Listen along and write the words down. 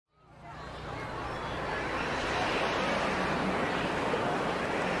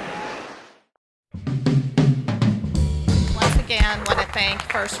again want to thank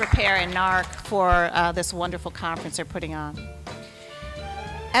First Repair and NARC for this wonderful conference they're putting on.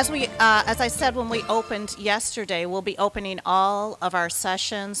 As I said when we opened yesterday, we'll be opening all of our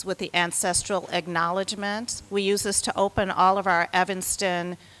sessions with the ancestral acknowledgement. We use this to open all of our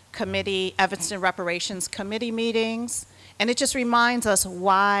Evanston Reparations Committee meetings, and it just reminds us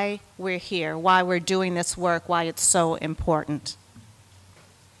why we're here, why we're doing this work, why it's so important.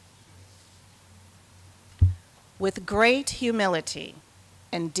 With great humility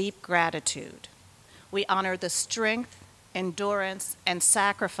and deep gratitude, we honor the strength, endurance, and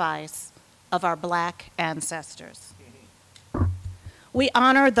sacrifice of our Black ancestors. We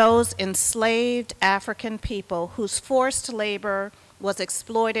honor those enslaved African people whose forced labor was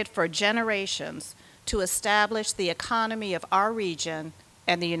exploited for generations to establish the economy of our region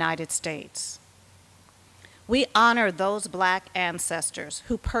and the United States. We honor those Black ancestors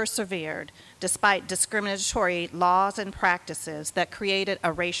who persevered despite discriminatory laws and practices that created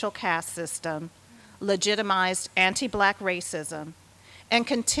a racial caste system, legitimized anti-Black racism, and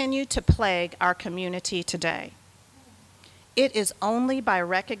continue to plague our community today. It is only by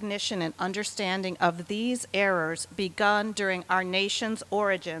recognition and understanding of these errors begun during our nation's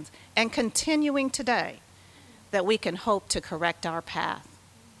origins and continuing today that we can hope to correct our path.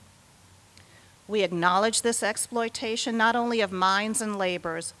 We acknowledge this exploitation not only of minds and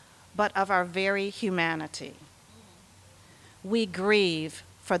labors, but of our very humanity. We grieve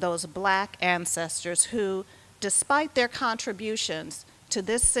for those Black ancestors who, despite their contributions to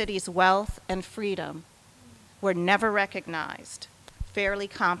this city's wealth and freedom, were never recognized, fairly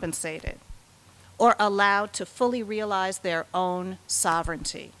compensated, or allowed to fully realize their own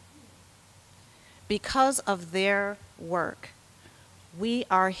sovereignty. Because of their work, we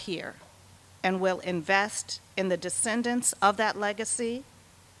are here and will invest in the descendants of that legacy,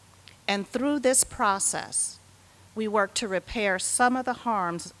 and through this process, we work to repair some of the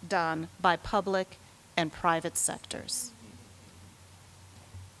harms done by public and private sectors.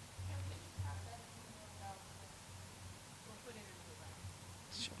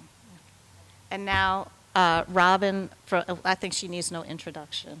 And now, Robin, I think she needs no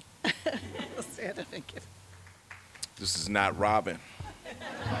introduction. This is not Robin.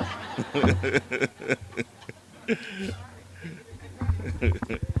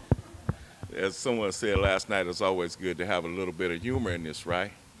 As someone said last night, it's always good to have a little bit of humor in this,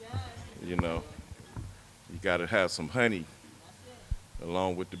 right? Yes. You know, you got to have some honey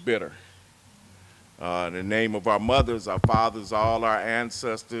along with the bitter. In the name of our mothers, our fathers, all our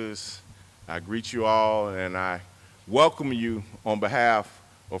ancestors, I greet you all and I welcome you on behalf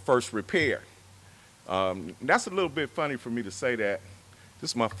of First Repair. That's a little bit funny for me to say that.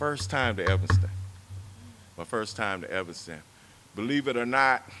 This is my first time to Evanston. My first time to Evanston. Believe it or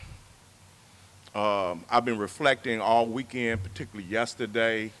not, I've been reflecting all weekend, particularly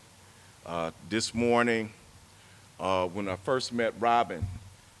yesterday, this morning. When I first met Robin,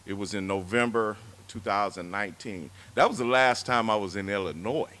 it was in November 2019. That was the last time I was in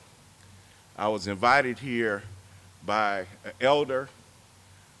Illinois. I was invited here by an elder,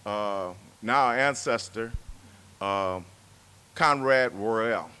 now an ancestor, Conrad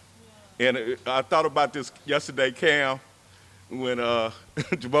Royale. Yeah. And I thought about this yesterday, Cam, when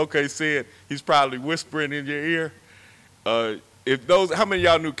Jaboke said he's probably whispering in your ear. How many of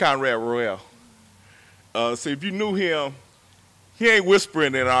y'all knew Conrad Royale? So if you knew him, he ain't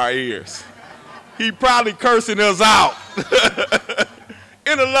whispering in our ears. He probably cursing us out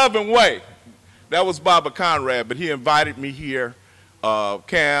in a loving way. That was Baba Conrad, but he invited me here.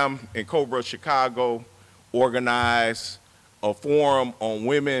 Cam and Cobra Chicago organized a forum on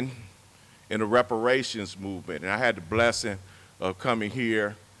women in the reparations movement, and I had the blessing of coming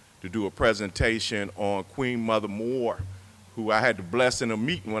here to do a presentation on Queen Mother Moore, who I had the blessing of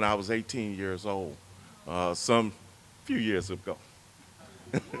meeting when I was 18 years old, some few years ago.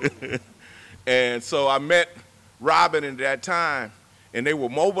 And so I met Robin at that time, and they were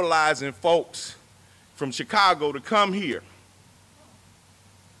mobilizing folks from Chicago to come here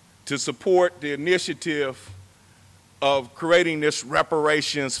to support the initiative of creating this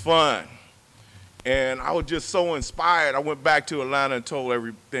reparations fund. And I was just so inspired. I went back to Atlanta and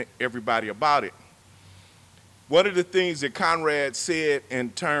told everybody about it. One of the things that Conrad said in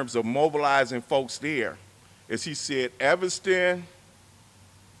terms of mobilizing folks there is he said, Evanston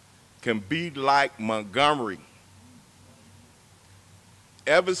can be like Montgomery.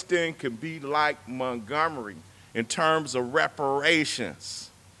 Evanston can be like Montgomery in terms of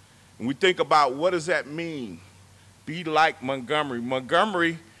reparations. And we think about what does that mean, be like Montgomery.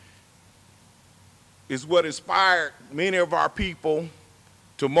 Montgomery is what inspired many of our people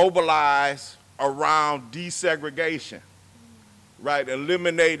to mobilize around desegregation. right,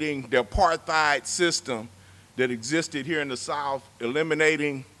 eliminating the apartheid system that existed here in the South,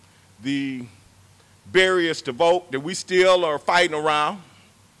 eliminating the barriers to vote that we still are fighting around.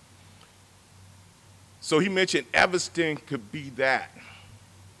 So he mentioned Evanston could be that.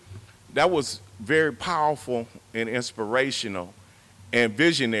 That was very powerful and inspirational and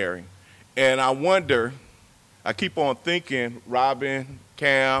visionary. And I wonder, I keep on thinking, Robin,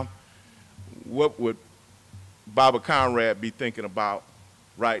 Cam, what would Baba Conrad be thinking about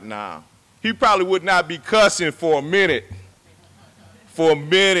right now? He probably would not be cussing for a minute. For a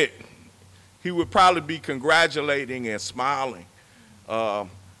minute. He would probably be congratulating and smiling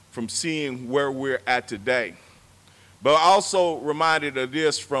from seeing where we're at today. But also reminded of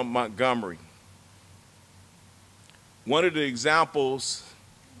this from Montgomery. One of the examples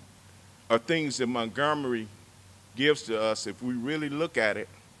or things that Montgomery gives to us, if we really look at it,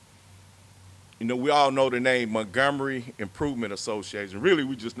 you know, we all know the name Montgomery Improvement Association. Really,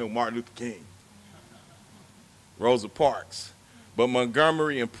 we just know Martin Luther King, Rosa Parks. But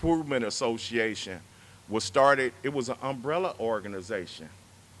Montgomery Improvement Association was started, it was an umbrella organization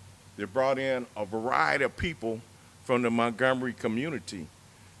that brought in a variety of people from the Montgomery community,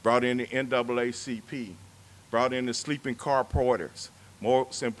 brought in the NAACP, brought in the sleeping car porters,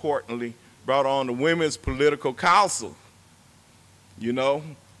 most importantly, brought on the Women's Political Council, you know,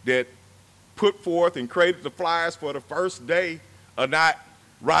 that put forth and created the flyers for the first day of not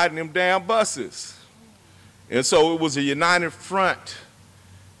riding them damn buses. And so it was a united front.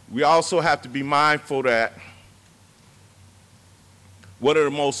 We also have to be mindful that one of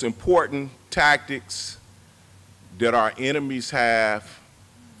the most important tactics that our enemies have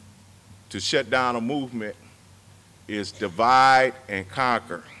to shut down a movement is divide and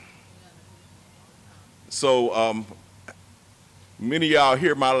conquer. So many of y'all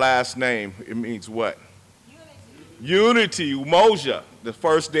hear my last name. It means what? Unity. Unity, Umoja, the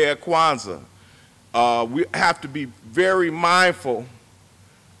first day of Kwanzaa. We have to be very mindful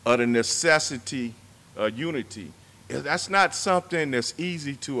of the necessity of unity. That's not something that's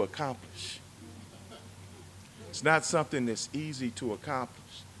easy to accomplish. It's not something that's easy to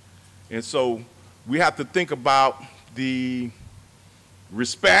accomplish. And so we have to think about the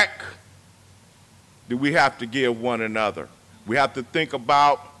respect that we have to give one another. We have to think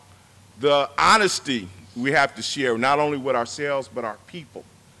about the honesty we have to share, not only with ourselves, but our people.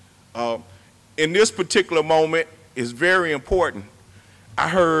 In this particular moment, it's very important. I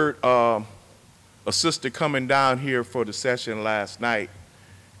heard a sister coming down here for the session last night,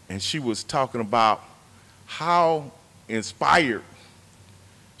 and she was talking about how inspired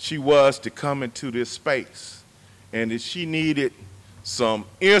she was to come into this space, and that she needed some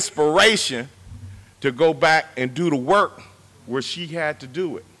inspiration to go back and do the work where she had to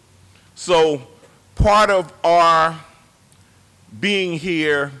do it. So part of our being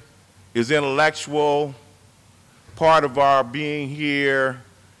here is intellectual. Part of our being here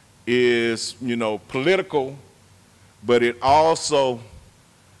is, you know, political, but it also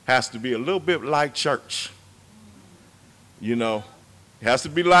has to be a little bit like church. You know, it has to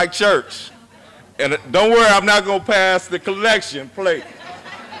be like church. And don't worry, I'm not going to pass the collection plate.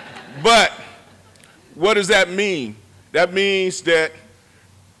 But what does that mean? That means that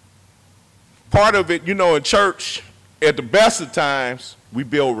part of it, you know, in church, at the best of times, we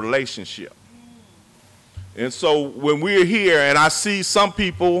build relationship. And so when we're here and I see some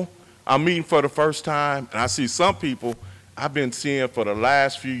people I'm meeting for the first time, and I see some people I've been seeing for the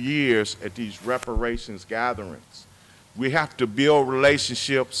last few years at these reparations gatherings, we have to build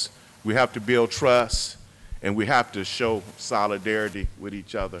relationships, we have to build trust, and we have to show solidarity with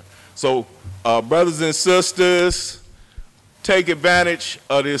each other. So brothers and sisters, take advantage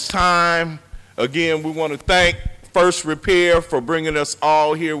of this time. Again, we want to thank First Repair for bringing us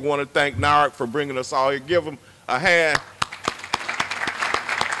all here. We want to thank NARC for bringing us all here. Give them a hand.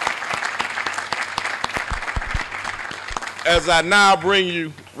 As I now bring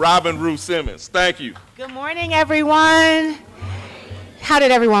you Robin Ruth Simmons. Thank you. Good morning, everyone. How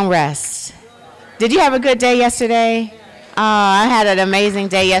did everyone rest? Did you have a good day yesterday? I had an amazing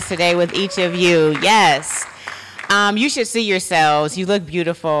day yesterday with each of you. Yes. You should see yourselves. You look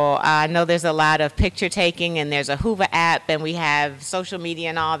beautiful. I know there's a lot of picture taking, and there's a Hoover app, and we have social media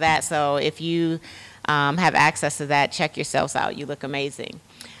and all that. So if you have access to that, check yourselves out. You look amazing.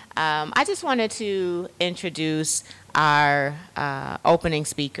 I just wanted to introduce our opening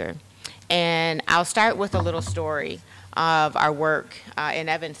speaker. And I'll start with a little story of our work in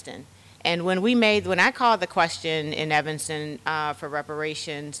Evanston. And when I called the question in Evanston for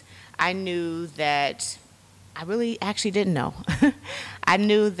reparations, I knew that I really actually didn't know. I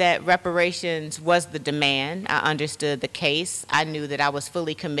knew that reparations was the demand. I understood the case. I knew that I was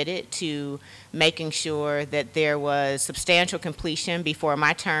fully committed to making sure that there was substantial completion before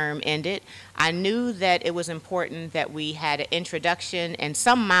my term ended. I knew that it was important that we had an introduction and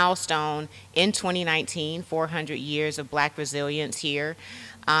some milestone in 2019, 400 years of Black resilience here.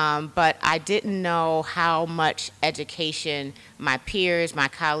 But I didn't know how much education my peers, my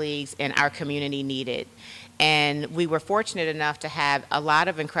colleagues, and our community needed. And we were fortunate enough to have a lot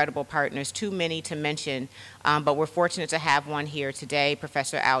of incredible partners, too many to mention, but we're fortunate to have one here today,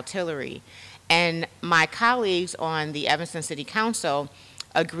 Professor Al Tillery. And my colleagues on the Evanston City Council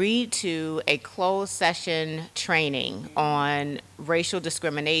agreed to a closed session training on racial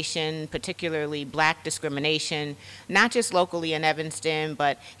discrimination, particularly Black discrimination, not just locally in Evanston,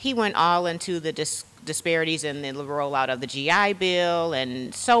 but he went all into the disparities in the rollout of the GI Bill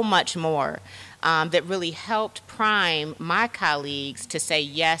and so much more. That really helped prime my colleagues to say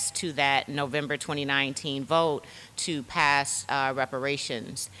yes to that November 2019 vote to pass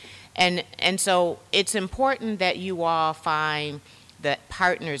reparations. And so it's important that you all find the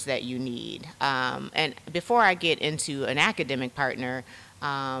partners that you need. And before I get into an academic partner,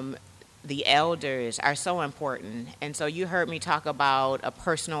 the elders are so important. And so you heard me talk about a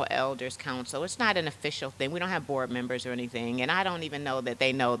personal elders council. It's not an official thing. We don't have board members or anything. And I don't even know that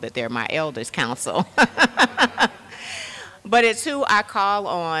they know that they're my elders council. But it's who I call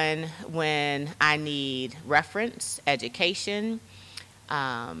on when I need reference, education,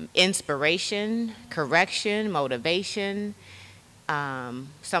 inspiration, correction, motivation.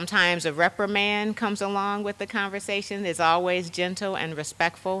 Sometimes a reprimand comes along with the conversation. It's always gentle and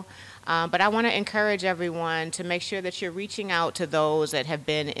respectful. But I want to encourage everyone to make sure that you're reaching out to those that have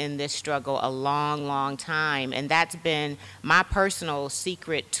been in this struggle a long, long time. And that's been my personal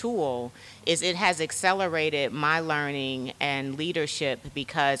secret tool, is it has accelerated my learning and leadership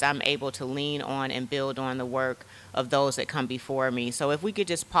because I'm able to lean on and build on the work of those that come before me. So if we could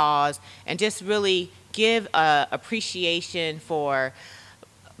just pause and just really give appreciation for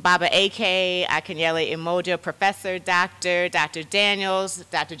Baba A.K., Akinyele Umoja, Professor, Dr. Daniels,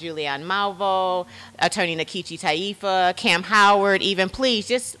 Dr. Julianne Malvo, Attorney Nakichi Taifa, Cam Howard, even. Please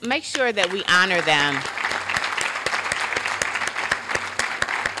just make sure that we honor them.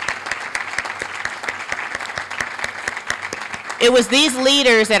 It was these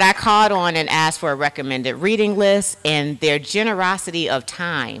leaders that I called on and asked for a recommended reading list, and their generosity of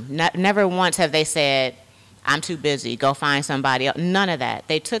time. Never once have they said, I'm too busy, go find somebody else. None of that.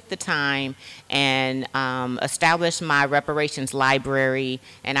 They took the time and established my reparations library,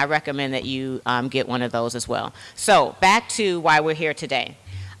 and I recommend that you get one of those as well. So back to why we're here today.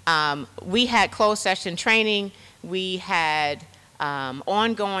 We had closed session training. We had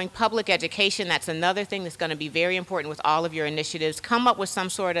ongoing public education. That's another thing that's going to be very important with all of your initiatives. Come up with some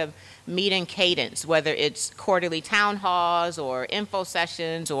sort of meeting cadence, whether it's quarterly town halls or info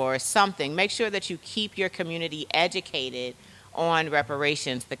sessions or something. Make sure that you keep your community educated on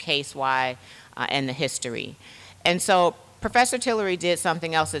reparations, the case, why, and the history. And so Professor Tillery did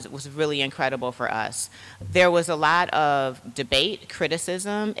something else that was really incredible for us. There was a lot of debate,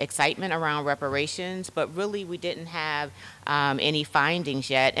 criticism, excitement around reparations, but really we didn't have any findings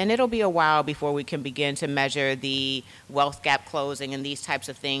yet. And it'll be a while before we can begin to measure the wealth gap closing and these types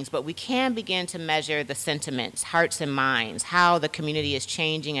of things, but we can begin to measure the sentiments, hearts and minds, how the community is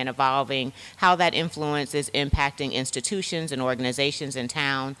changing and evolving, how that influence is impacting institutions and organizations in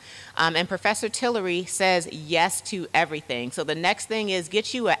town. And Professor Tillery says yes to everything. So the next thing is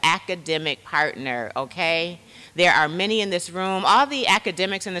get you an academic partner, okay? There are many in this room. All the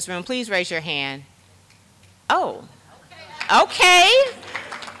academics in this room, please raise your hand. Oh, okay.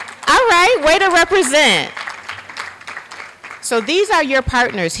 All right, way to represent. So these are your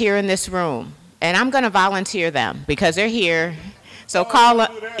partners here in this room, and I'm going to volunteer them because they're here. So call on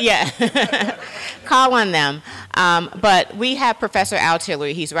them. But we have Professor Al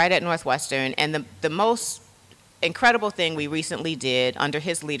Tillery. He's right at Northwestern, and the most incredible thing we recently did under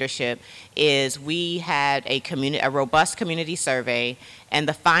his leadership is we had a robust community survey, and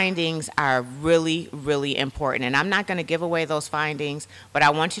the findings are really, really important. And I'm not going to give away those findings, but I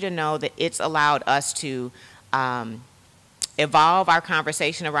want you to know that it's allowed us to evolve our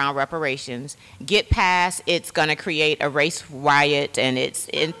conversation around reparations, get past it's going to create a race riot and it's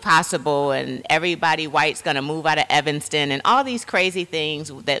impossible and everybody white's going to move out of Evanston and all these crazy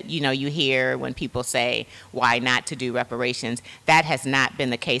things that you hear when people say why not to do reparations. That has not been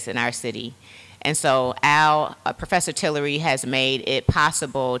the case in our city. And so Professor Tillery has made it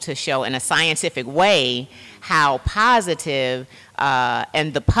possible to show in a scientific way how positive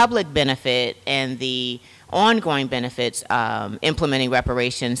and the public benefit and the ongoing benefits implementing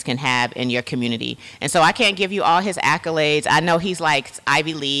reparations can have in your community. And so I can't give you all his accolades. I know he's like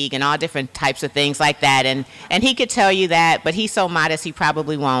Ivy League and all different types of things like that, and he could tell you that, but he's so modest he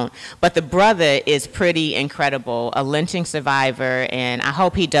probably won't. But the brother is pretty incredible, a lynching survivor, and I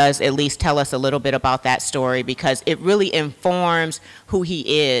hope he does at least tell us a little bit about that story, because it really informs who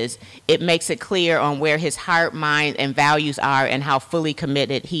he is. It makes it clear on where his heart, mind, and values are and how fully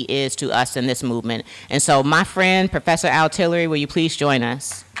committed he is to us in this movement. And so my friend, Professor Al Tillery, will you please join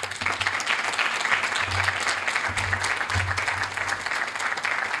us?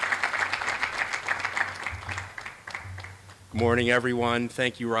 Good morning, everyone.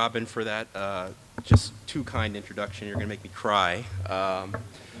 Thank you, Robin, for that just too kind introduction. You're going to make me cry.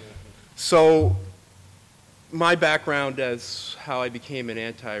 So my background as how I became an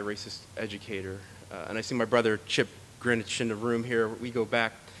anti-racist educator, and I see my brother Chip Greenwich in the room here. We go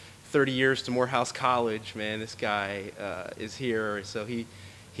back 30 years to Morehouse College. Man, this guy is here. So he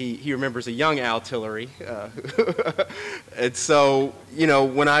remembers a young Al Tillery. And so, you know,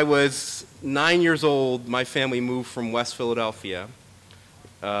 when I was 9 years old, my family moved from West Philadelphia.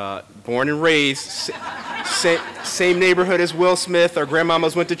 Born and raised, same neighborhood as Will Smith. Our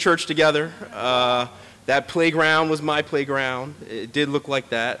grandmamas went to church together. That playground was my playground. It did look like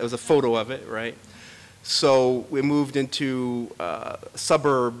that. There was a photo of it, right? So we moved into a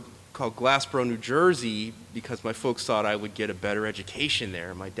suburb called Glassboro, New Jersey, because my folks thought I would get a better education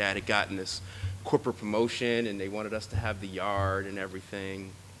there. My dad had gotten this corporate promotion, and they wanted us to have the yard and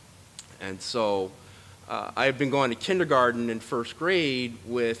everything. And so I had been going to kindergarten and first grade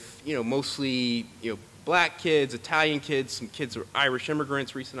with, you know, mostly, you know, black kids, Italian kids, some kids were Irish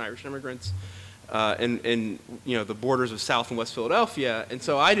immigrants, recent Irish immigrants, in you know, the borders of South and West Philadelphia. And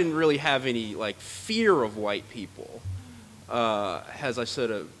so I didn't really have any like fear of white people, as I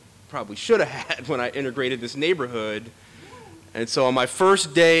probably should have had when I integrated this neighborhood. And so on my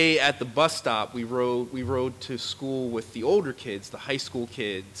first day at the bus stop, we rode to school with the older kids, the high school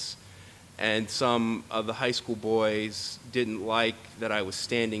kids, and some of the high school boys didn't like that I was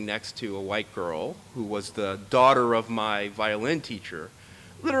standing next to a white girl who was the daughter of my violin teacher,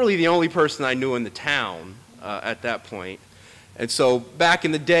 literally the only person I knew in the town at that point. And so back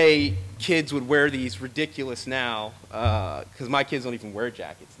in the day, kids would wear these ridiculous now, because my kids don't even wear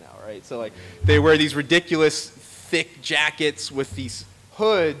jackets now, right? So like they wear these ridiculous thick jackets with these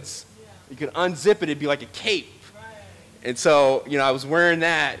hoods. You could unzip it, it'd be like a cape. And so, you know, I was wearing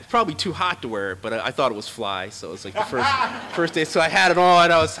that. It's probably too hot to wear it, but I thought it was fly. So it was like the first day. So I had it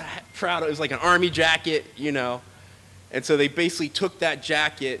on. I was proud. It was like an army jacket, you know. And so they basically took that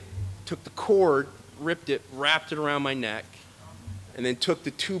jacket, took the cord, ripped it, wrapped it around my neck, and then took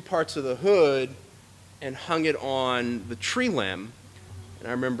the two parts of the hood and hung it on the tree limb. And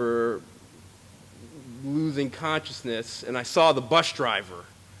I remember losing consciousness, and I saw the bus driver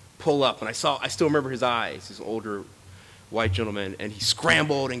pull up, and I still remember his eyes. He's an older white gentleman, and he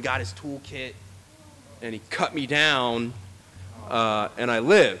scrambled and got his toolkit, and he cut me down, and I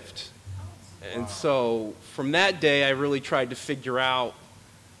lived. And so from that day, I really tried to figure out,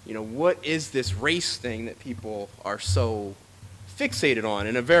 you know, what is this race thing that people are so fixated on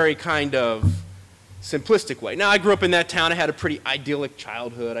in a very kind of simplistic way. Now, I grew up in that town. I had a pretty idyllic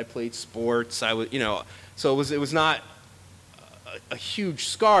childhood. I played sports. I was, you know, so it was not a huge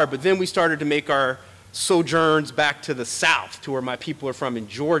scar. But then we started to make our sojourns back to the South, to where my people are from in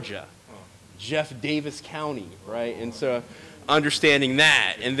Georgia, Jeff Davis County, right? And so understanding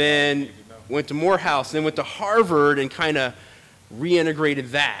that, and then went to Morehouse, and then went to Harvard and kind of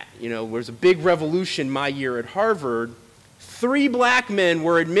reintegrated that. You know, there was a big revolution my year at Harvard. 3 black men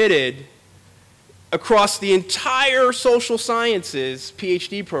were admitted across the entire social sciences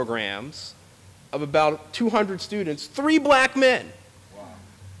PhD programs of about 200 students, 3 black men. Wow.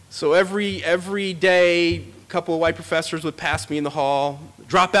 So every day, a couple of white professors would pass me in the hall.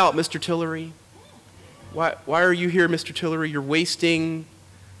 Drop out, Mr. Tillery. Why are you here, Mr. Tillery? You're wasting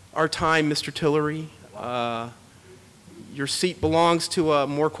our time, Mr. Tillery. Your seat belongs to a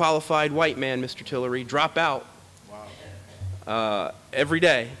more qualified white man, Mr. Tillery. Drop out. Wow. Every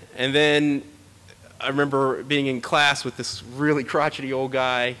day. And then I remember being in class with this really crotchety old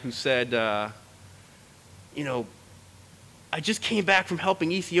guy who said, you know, I just came back from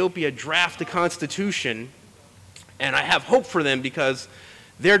helping Ethiopia draft a constitution, and I have hope for them because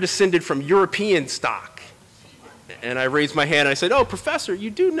they're descended from European stock. And I raised my hand and I said, oh, professor, you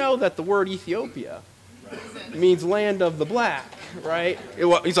do know that the word Ethiopia means land of the black, right?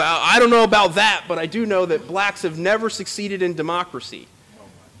 He's like, I don't know about that, but I do know that blacks have never succeeded in democracy.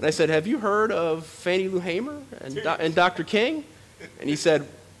 And I said, have you heard of Fannie Lou Hamer and Dr. King? And he said,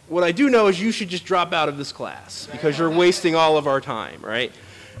 what I do know is you should just drop out of this class because you're wasting all of our time, right?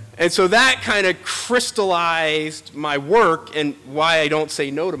 And so that kind of crystallized my work, and why I don't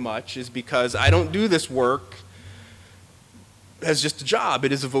say no to much is because I don't do this work as just a job.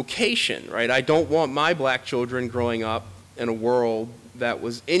 It is a vocation, right? I don't want my black children growing up in a world that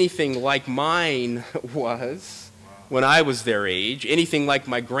was anything like mine was when I was their age, anything like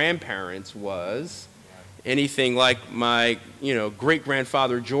my grandparents was, anything like my,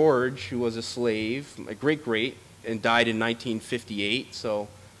 great-grandfather George, who was a slave, my great-great, and died in 1958, so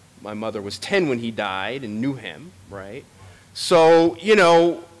my mother was 10 when he died and knew him, right? So,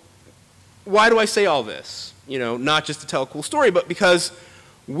 why do I say all this? Not just to tell a cool story, but because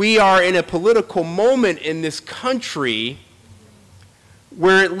we are in a political moment in this country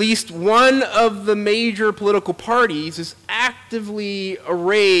where at least one of the major political parties is actively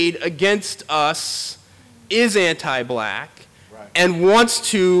arrayed against us, is anti-black, right, and wants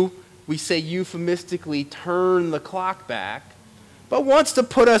to, we say euphemistically, turn the clock back, but wants to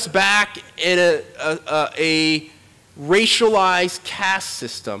put us back in a racialized caste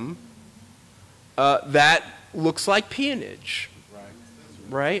system that looks like peonage,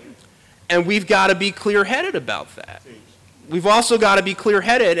 right? And we've got to be clear-headed about that. We've also got to be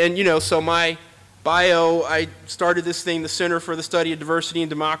clear-headed, and so my bio, I started this thing, the Center for the Study of Diversity and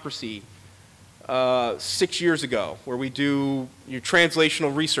Democracy, 6 years ago, where we do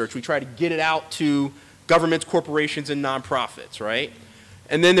translational research. We try to get it out to governments, corporations, and nonprofits, right?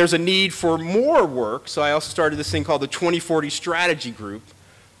 And then there's a need for more work, so I also started this thing called the 2040 Strategy Group,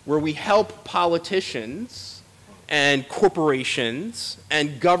 where we help politicians and corporations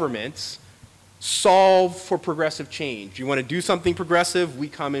and governments solve for progressive change. You want to do something progressive, we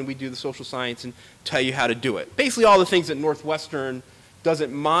come in, we do the social science and tell you how to do it. Basically all the things that Northwestern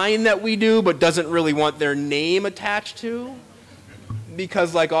doesn't mind that we do, but doesn't really want their name attached to.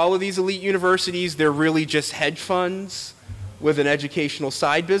 Because like all of these elite universities, they're really just hedge funds with an educational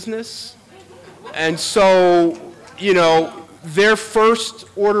side business. And so, their first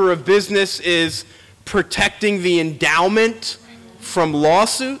order of business is protecting the endowment from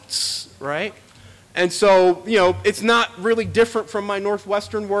lawsuits, right? And so, it's not really different from my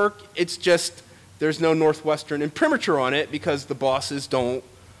Northwestern work. It's just there's no Northwestern imprimatur on it because the bosses don't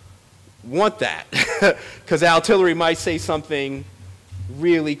want that. Because Al Tillery might say something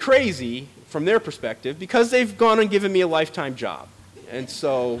really crazy from their perspective because they've gone and given me a lifetime job. And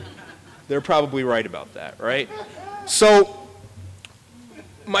so they're probably right about that, right? So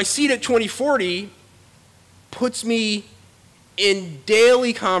my seat at 2040 puts me in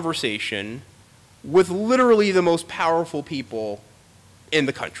daily conversation with literally the most powerful people in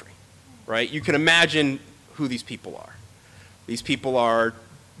the country, right? You can imagine who these people are. These people are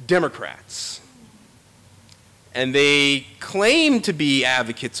Democrats, and they claim to be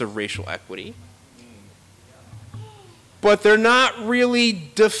advocates of racial equity, but they're not really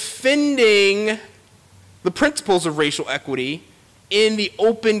defending the principles of racial equity in the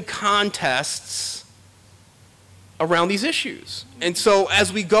open contests around these issues. And so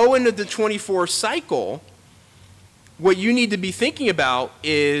as we go into the 24 cycle, what you need to be thinking about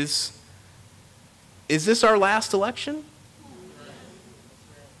is this our last election?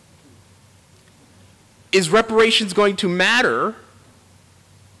 Is reparations going to matter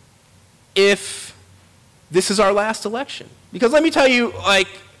if this is our last election? Because let me tell you, like,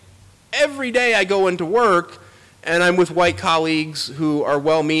 every day I go into work and I'm with white colleagues who are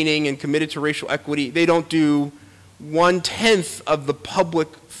well-meaning and committed to racial equity. They don't do 1/10 of the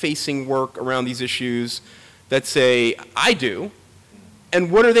public-facing work around these issues that say, I do.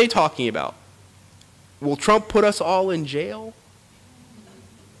 And what are they talking about? Will Trump put us all in jail?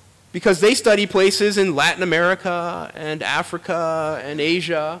 Because they study places in Latin America and Africa and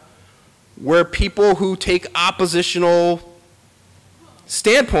Asia where people who take oppositional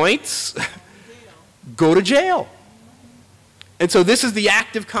standpoints go to jail. And so this is the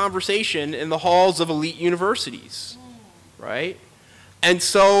active conversation in the halls of elite universities, right? And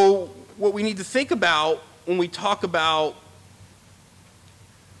so what we need to think about when we talk about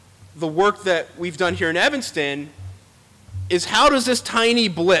the work that we've done here in Evanston is how does this tiny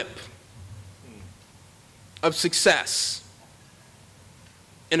blip of success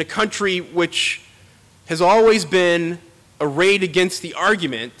in a country which has always been arrayed against the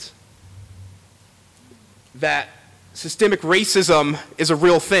argument that systemic racism is a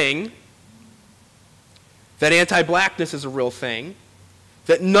real thing, that anti-blackness is a real thing,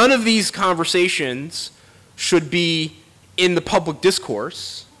 that none of these conversations should be in the public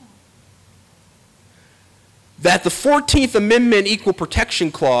discourse, that the 14th Amendment Equal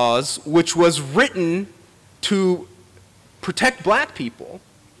Protection Clause, which was written to protect black people,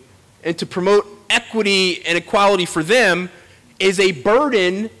 and to promote equity and equality for them is a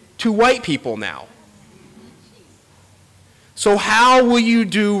burden to white people now. So how will you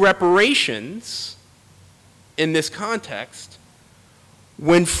do reparations in this context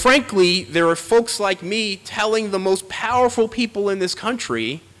when, frankly, there are folks like me telling the most powerful people in this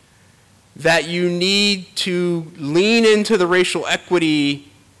country that you need to lean into the racial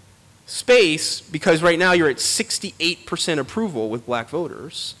equity space because right now you're at 68% approval with black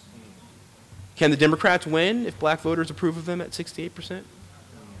voters. Can the Democrats win if black voters approve of them at 68%?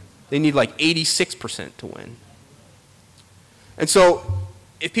 They need like 86% to win. And so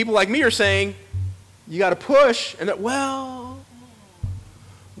if people like me are saying, you got to push, and that, well,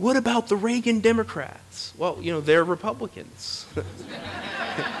 what about the Reagan Democrats? Well, you know, they're Republicans.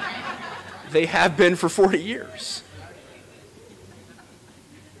 They have been for 40 years.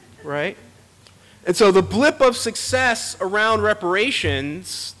 Right? And so the blip of success around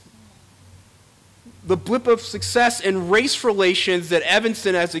reparations, the blip of success in race relations that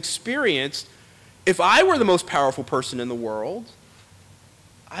Evanston has experienced, if I were the most powerful person in the world,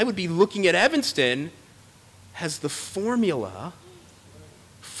 I would be looking at Evanston as the formula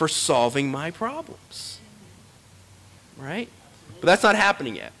for solving my problems. Right? But that's not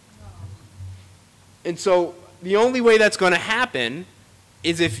happening yet. And so the only way that's going to happen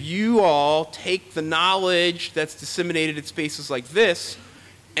is if you all take the knowledge that's disseminated in spaces like this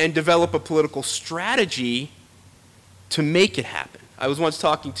and develop a political strategy to make it happen. I was once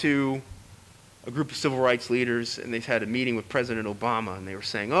talking to a group of civil rights leaders, and they had a meeting with President Obama, and they were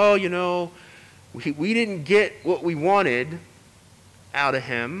saying, oh, you know, we didn't get what we wanted out of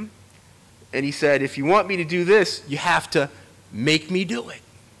him. And he said, if you want me to do this, you have to make me do it.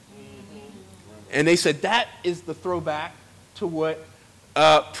 And they said, that is the throwback to what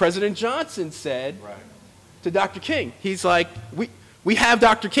President Johnson said to Dr. King. He's like, we have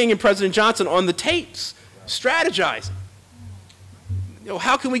Dr. King and President Johnson on the tapes, strategizing. You know,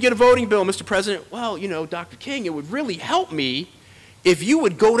 how can we get a voting bill, Mr. President? Well, you know, Dr. King, it would really help me if you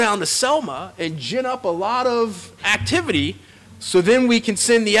would go down to Selma and gin up a lot of activity so then we can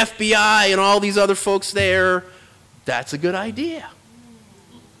send the FBI and all these other folks there. That's a good idea.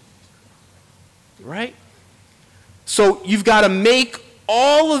 Right? So you've got to make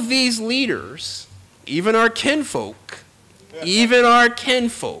all of these leaders, even our kinfolk,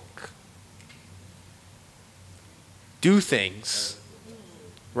 do things.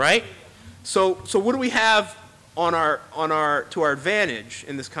 Right? So what do we have to our advantage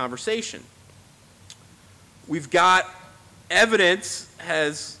in this conversation? We've got evidence,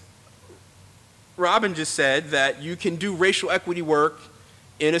 as Robin just said, that you can do racial equity work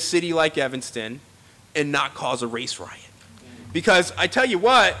in a city like Evanston and not cause a race riot. Because I tell you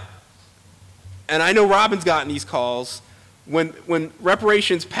what, and I know Robin's gotten these calls, when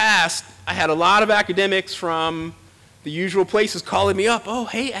reparations passed, I had a lot of academics from the usual places calling me up. Oh,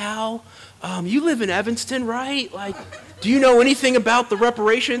 hey, Al, you live in Evanston, right? Like, do you know anything about the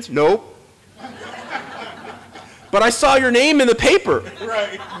reparations? Nope. But I saw your name in the paper.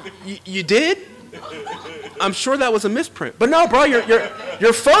 Right. You did? I'm sure that was a misprint. But no, bro,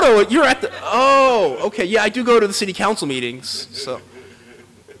 your photo, you're at the, oh, okay, yeah, I do go to the city council meetings. So,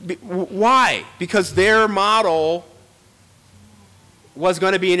 why? Because their model was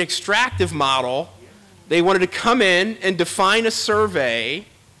going to be an extractive model. They wanted to come in and define a survey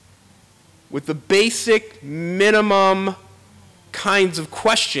with the basic minimum kinds of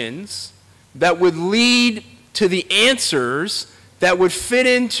questions that would lead to the answers that would fit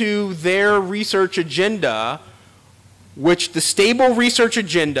into their research agenda, which the stable research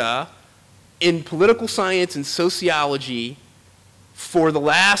agenda in political science and sociology for the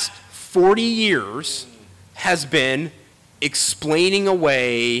last 40 years has been explaining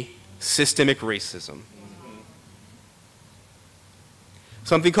away systemic racism.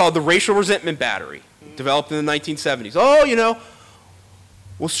 Something called the racial resentment battery, developed in the 1970s. Oh, you know,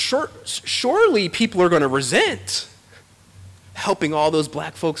 well, surely people are going to resent helping all those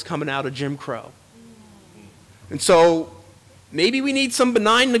black folks coming out of Jim Crow. And so maybe we need some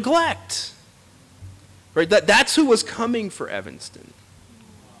benign neglect. Right? That's who was coming for Evanston.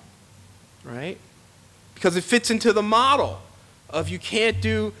 Right? Because it fits into the model of you can't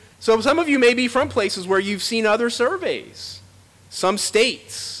do, so some of you may be from places where you've seen other surveys. Some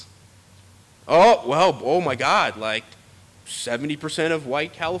states. Oh, well, oh my God, like 70% of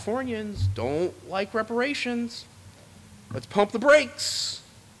white Californians don't like reparations. Let's pump the brakes.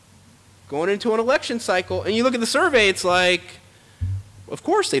 Going into an election cycle, and you look at the survey, it's like, of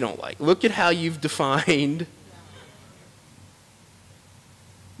course they don't like. Look at how you've defined.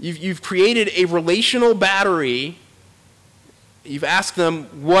 You've created a relational battery You've asked them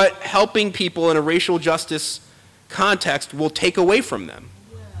what helping people in a racial justice context will take away from them.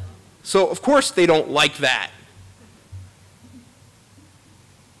 So, of course, they don't like that.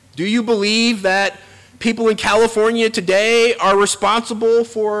 Do you believe that people in California today are responsible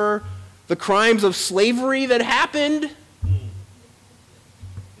for the crimes of slavery that happened?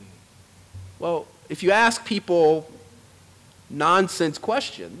 Well, if you ask people nonsense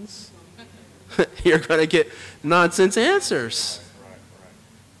questions, you're going to get nonsense answers.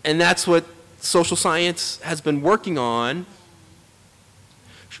 And that's what social science has been working on.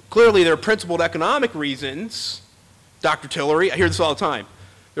 Clearly, there are principled economic reasons, Dr. Tillery, I hear this all the time.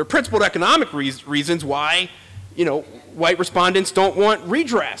 There are principled economic reasons why, white respondents don't want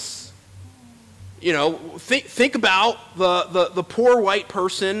redress. Think about the poor white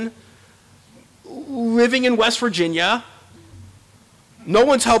person living in West Virginia. No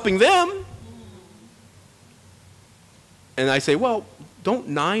one's helping them. And I say, well, don't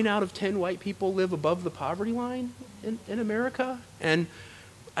 9 out of 10 white people live above the poverty line in America? And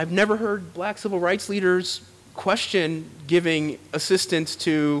I've never heard black civil rights leaders question giving assistance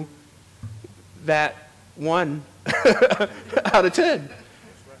to that 1 out of 10.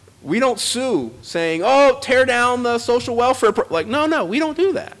 We don't sue saying, oh, tear down the social welfare. Like, no, we don't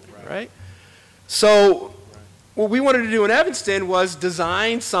do that, right? So what we wanted to do in Evanston was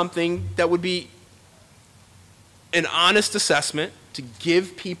design something that would be an honest assessment to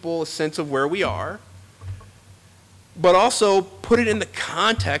give people a sense of where we are, but also put it in the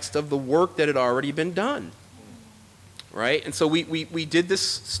context of the work that had already been done, right? And so we did this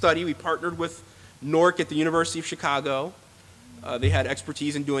study. We partnered with NORC at the University of Chicago. They had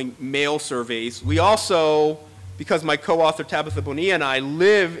expertise in doing mail surveys. We also, because my co-author Tabitha Bonilla and I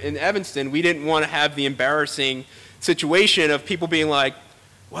live in Evanston, we didn't want to have the embarrassing situation of people being like,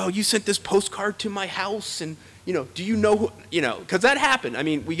 well, you sent this postcard to my house, and do you know who, because that happened. I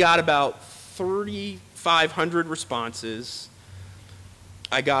mean, we got about 3,500 responses.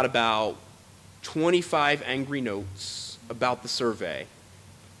 I got about 25 angry notes about the survey.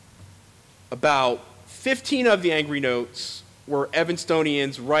 About 15 of the angry notes were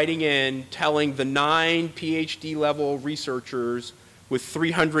Evanstonians writing in, telling the 9 PhD level researchers with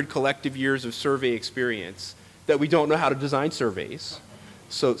 300 collective years of survey experience that we don't know how to design surveys.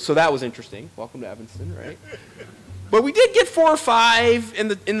 So that was interesting. Welcome to Evanston, right? But we did get 4 or 5 in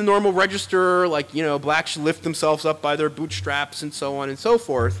the normal register, like, blacks should lift themselves up by their bootstraps and so on and so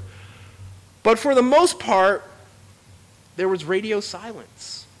forth. But for the most part, there was radio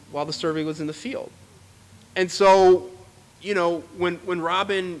silence while the survey was in the field. And so, when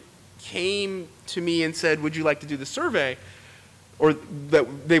Robin came to me and said, would you like to do the survey, or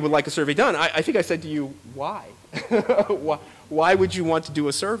that they would like a survey done, I think I said to you, why? Why would you want to do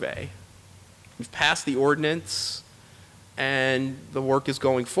a survey? We've passed the ordinance, and the work is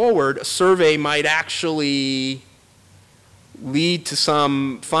going forward. A survey might actually lead to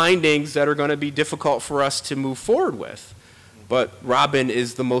some findings that are going to be difficult for us to move forward with. But Robin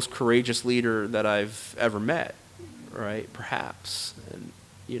is the most courageous leader that I've ever met, right? Perhaps. And,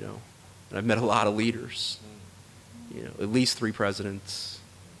 and I've met a lot of leaders. At least 3 presidents,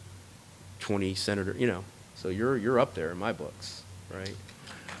 20 senators, So you're up there in my books, right?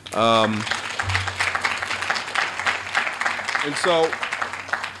 And so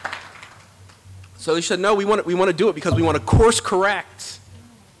they said, no, we want to do it because we want to course correct.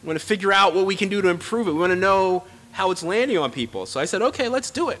 We want to figure out what we can do to improve it. We want to know how it's landing on people. So I said, okay,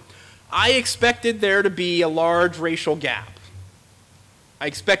 let's do it. I expected there to be a large racial gap. I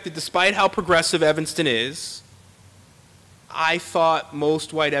expected, despite how progressive Evanston is, I thought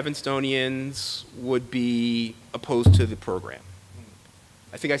most white Evanstonians would be opposed to the program.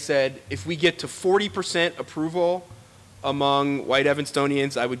 I think I said, if we get to 40% approval among white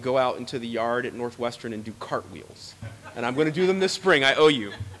Evanstonians, I would go out into the yard at Northwestern and do cartwheels. And I'm going to do them this spring. I owe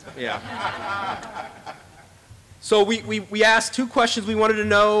you. Yeah. So we asked 2 questions. We wanted to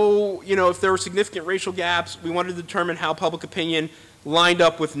know, if there were significant racial gaps. We wanted to determine how public opinion lined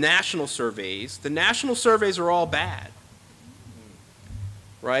up with national surveys. The national surveys are all bad,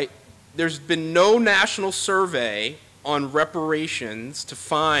 right? There's been no national survey on reparations to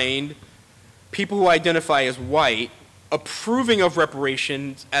find people who identify as white approving of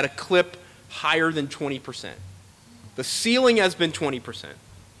reparations at a clip higher than 20%. The ceiling has been 20%,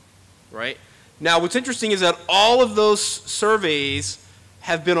 right? Now, what's interesting is that all of those surveys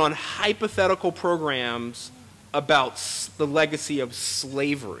have been on hypothetical programs about the legacy of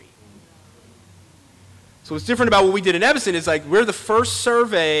slavery. So what's different about what we did in Evanston is, like, we're the first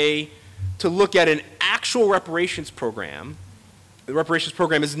survey to look at an actual reparations program. The reparations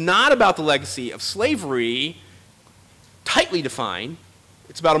program is not about the legacy of slavery. tightly defined.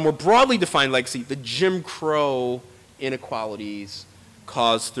 It's about a more broadly defined legacy, the Jim Crow inequalities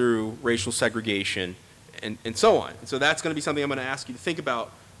caused through racial segregation and so on. And so that's going to be something I'm going to ask you to think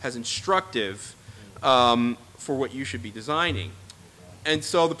about as instructive for what you should be designing. And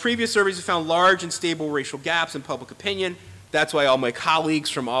so the previous surveys have found large and stable racial gaps in public opinion. That's why all my colleagues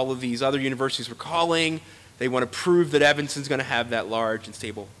from all of these other universities were calling. They want to prove that Evanston's going to have that large and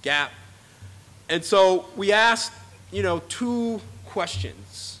stable gap. And so we asked, you know, 2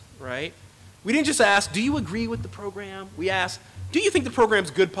 questions, right? We didn't just ask, do you agree with the program? We asked, do you think the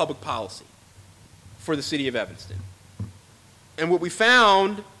program's good public policy for the city of Evanston? And what we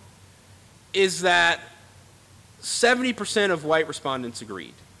found is that 70% of white respondents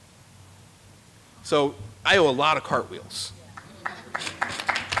agreed. So I owe a lot of cartwheels.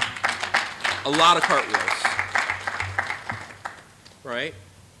 A lot of cartwheels, right?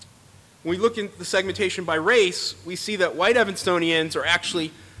 When we look at the segmentation by race, we see that white Evanstonians are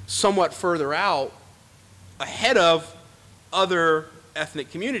actually somewhat further out, ahead of other ethnic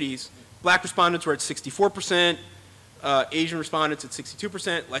communities. Black respondents were at 64%, Asian respondents at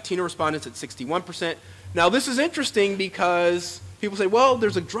 62%, Latino respondents at 61%. Now this is interesting because people say, well,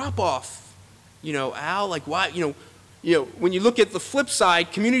 there's a drop-off, you know, Al, like why, you know, when you look at the flip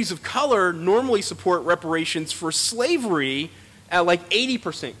side, communities of color normally support reparations for slavery at like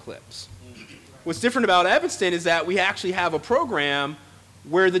 80% clips. What's different about Evanston is that we actually have a program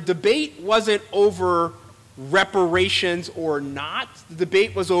where the debate wasn't over reparations or not. The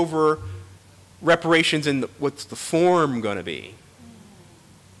debate was over reparations and what's the form going to be.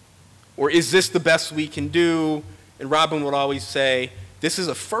 Or is this the best we can do? And Robin would always say, this is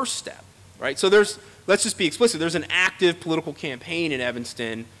a first step, right? So let's just be explicit, there's an active political campaign in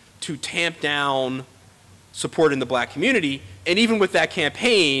Evanston to tamp down support in the black community. And even with that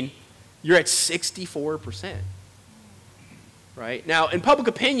campaign, you're at 64%, right? Now, in public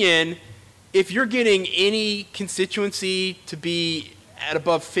opinion, if you're getting any constituency to be at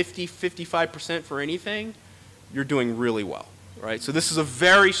above 50, 55% for anything, you're doing really well, right? So this is a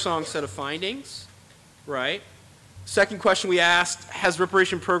very strong set of findings, right? Second question we asked, has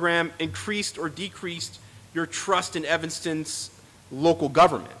reparation program increased or decreased your trust in Evanston's local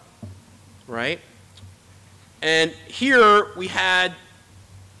government, right? And here we had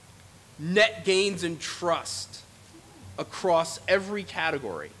net gains in trust across every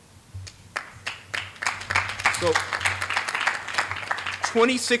category. So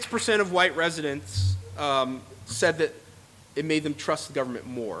 26% of white residents said that it made them trust the government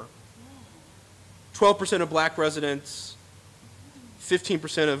more. 12% of black residents,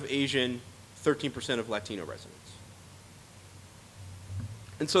 15% of Asian, 13% of Latino residents.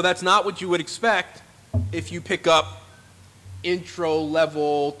 And so that's not what you would expect if you pick up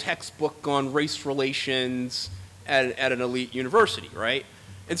intro-level textbook on race relations at an elite university, right?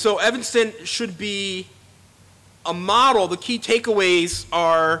 And so Evanston should be a model. The key takeaways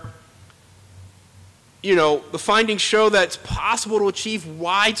are, you know, the findings show that it's possible to achieve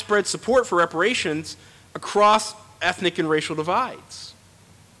widespread support for reparations across ethnic and racial divides.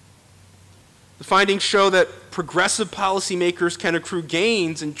 The findings show that progressive policymakers can accrue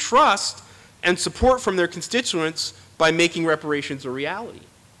gains in trust and support from their constituents by making reparations a reality,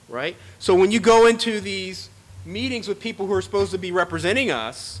 right? So when you go into these meetings with people who are supposed to be representing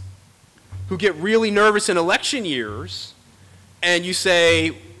us, who get really nervous in election years, and you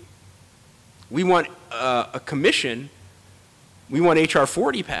say, we want a commission, we want HR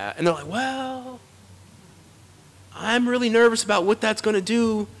 40 passed, and they're like, well, I'm really nervous about what that's going to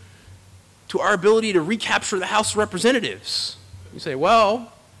do to our ability to recapture the House of Representatives. You say,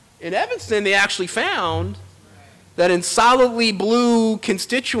 well, in Evanston, they actually found that in solidly blue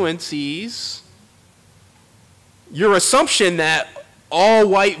constituencies, your assumption that all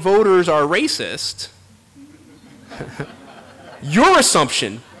white voters are racist, your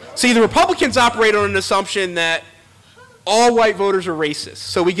assumption, see, the Republicans operate on an assumption that all white voters are racist,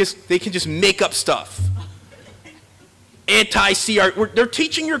 so they can just make up stuff. Anti-CRT, they're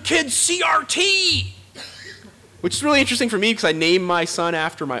teaching your kids CRT, which is really interesting for me because I named my son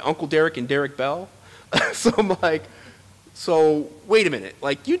after my Uncle Derek and Derek Bell. So I'm like, so wait a minute,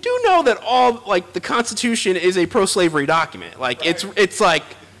 like you do know that all, like the Constitution is a pro-slavery document. Like it's like,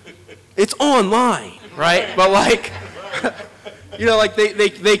 it's online, right? But like, you know, like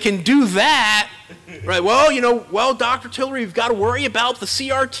they can do that, right? Well, you know, well, Dr. Tillery, we've got to worry about the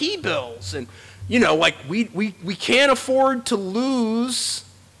CRT bills. And, you know, like we can't afford to lose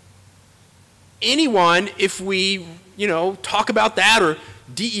anyone if we, you know, talk about that, or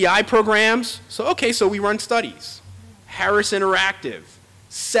DEI programs. So, okay, so we run studies. Harris Interactive,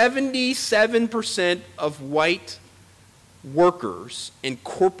 77% of white workers in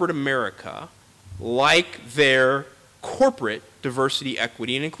corporate America like their corporate diversity,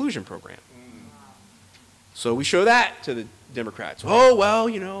 equity, and inclusion program. So we show that to the Democrats. Oh, well,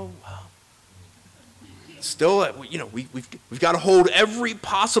 you know, still, you know, we've got to hold every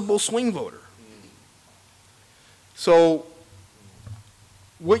possible swing voter. So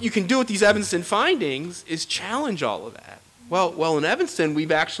what you can do with these Evanston findings is challenge all of that. Well, in Evanston,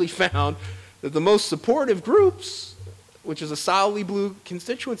 we've actually found that the most supportive groups, which is a solidly blue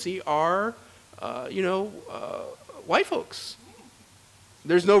constituency, are, white folks.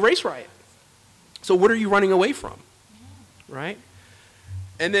 There's no race riot. So what are you running away from, right?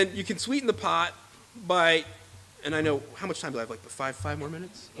 And then you can sweeten the pot by, and I know, how much time do I have, like five more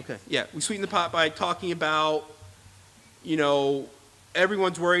minutes? Okay, yeah, we sweeten the pot by talking about, you know,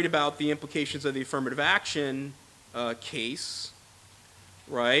 everyone's worried about the implications of the affirmative action case,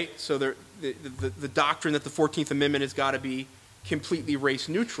 right? So the doctrine that the 14th Amendment has got to be completely race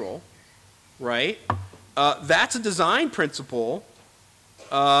neutral, right? That's a design principle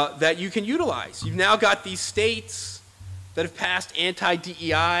that you can utilize. You've now got these states that have passed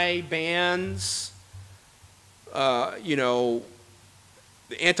anti-DEI bans, the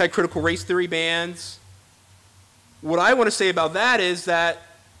anti-critical race theory bans. What I want to say about that is that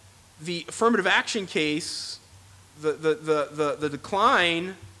the affirmative action case, the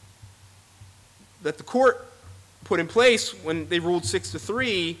decline that the court put in place when they ruled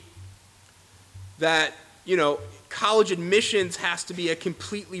 6-3, that, you know, college admissions has to be a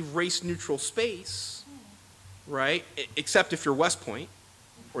completely race-neutral space, right? Except if you're West Point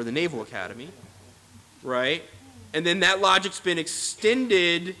or the Naval Academy, right? And then that logic's been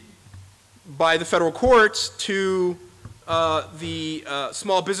extended by the federal courts to the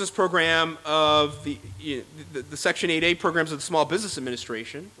small business program of the Section 8A programs of the Small Business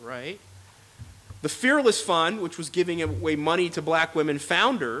Administration, right? The Fearless Fund, which was giving away money to black women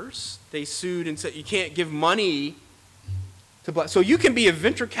founders, they sued and said you can't give money to black. So you can be a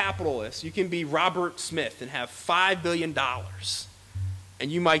venture capitalist, you can be Robert Smith and have $5 billion.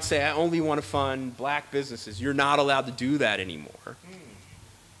 And you might say, I only want to fund black businesses. You're not allowed to do that anymore.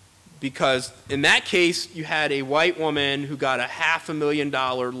 Because in that case, you had a white woman who got a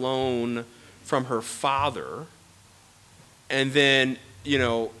 $500,000 loan from her father. And then, you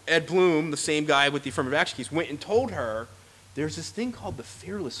know, Ed Bloom, the same guy with the affirmative action case, went and told her, there's this thing called the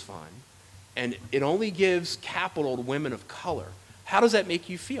Fearless Fund, and it only gives capital to women of color. How does that make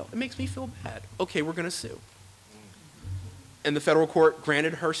you feel? It makes me feel bad. Okay, we're going to sue. And the federal court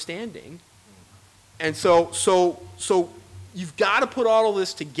granted her standing. And so you've got to put all of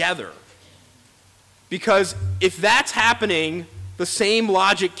this together, because if that's happening, the same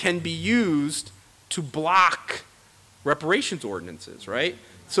logic can be used to block reparations ordinances, right?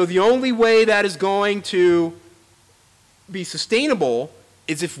 So the only way that is going to be sustainable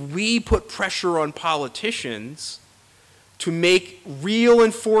is if we put pressure on politicians to make real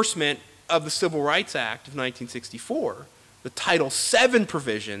enforcement of the Civil Rights Act of 1964, the Title VII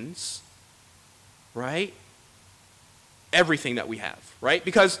provisions, right? Everything that we have, right?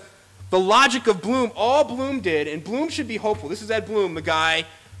 Because the logic of Bloom, all Bloom did, and Bloom should be hopeful. This is Ed Bloom, the guy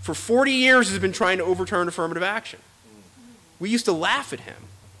for 40 years has been trying to overturn affirmative action. We used to laugh at him.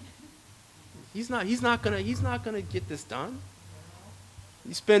 He's not gonna get this done.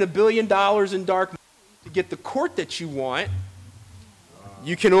 You spend $1 billion in dark money to get the court that you want.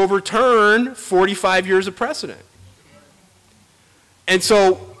 You can overturn 45 years of precedent. And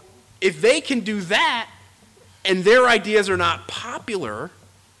so if they can do that and their ideas are not popular,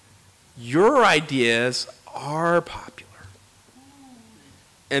 your ideas are popular.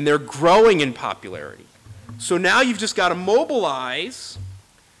 And they're growing in popularity. So now you've just got to mobilize,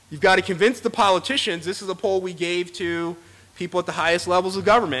 you've got to convince the politicians. This is a poll we gave to people at the highest levels of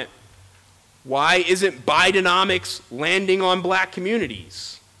government. Why isn't Bidenomics landing on black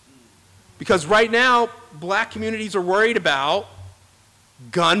communities? Because right now, black communities are worried about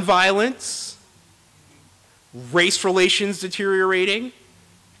gun violence, race relations deteriorating,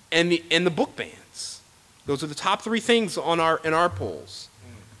 and the book bans. Those are the top 3 things in our polls.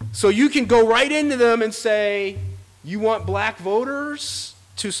 So you can go right into them and say, you want black voters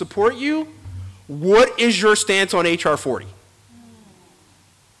to support you? What is your stance on H.R. 40?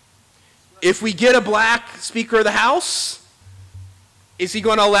 If we get a black Speaker of the House, is he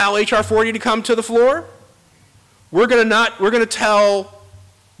going to allow H.R. 40 to come to the floor? We're going to tell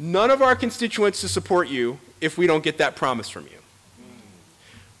none of our constituents to support you if we don't get that promise from you.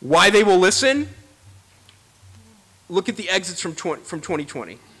 Why they will listen? Look at the exits from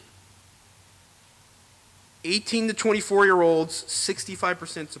 2020. 18 to 24-year-olds,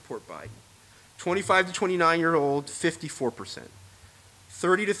 65% support Biden. 25 to 29-year-old, 54%.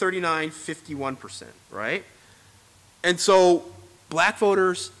 30 to 39, 51%, right? And so black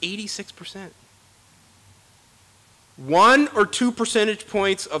voters, 86%. 1 or 2 percentage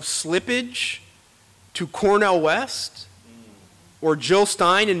points of slippage to Cornell West or Jill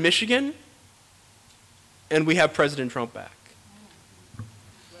Stein in Michigan, and we have President Trump back.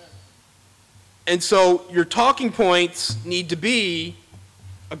 And so your talking points need to be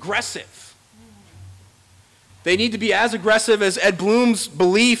aggressive. They need to be as aggressive as Ed Bloom's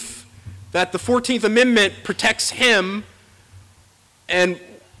belief that the 14th Amendment protects him and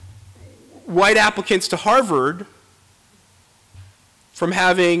white applicants to Harvard from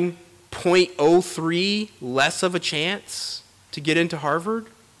having 0.03 less of a chance to get into Harvard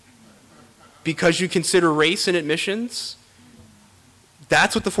because you consider race in admissions.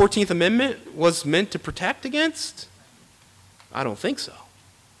 That's what the 14th Amendment was meant to protect against? I don't think so.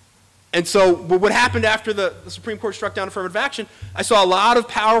 And so what happened after the Supreme Court struck down affirmative action, I saw a lot of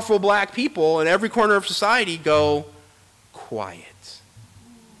powerful black people in every corner of society go quiet.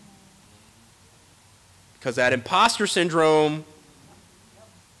 Because that imposter syndrome,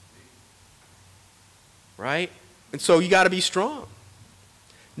 right? And so you got to be strong.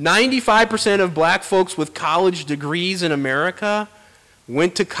 95% of black folks with college degrees in America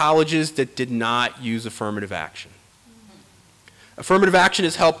went to colleges that did not use affirmative action. Affirmative action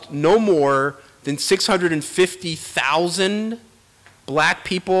has helped no more than 650,000 black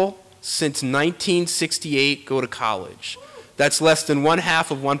people since 1968 go to college. That's less than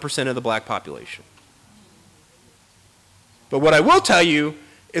 0.5% of the black population. But what I will tell you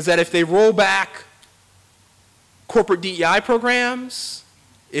is that if they roll back corporate DEI programs,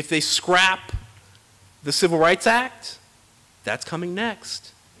 if they scrap the Civil Rights Act, that's coming next.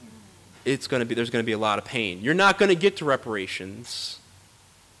 There's going to be a lot of pain. You're not going to get to reparations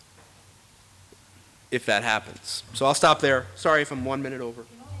if that happens. So I'll stop there. Sorry if I'm 1 minute over.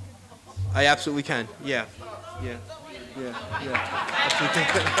 I absolutely can. Yeah. Absolutely.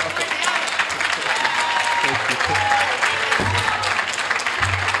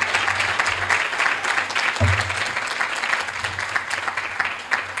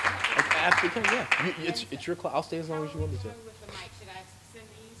 Absolutely can, yeah. It's your class. I'll stay as long as you want me to.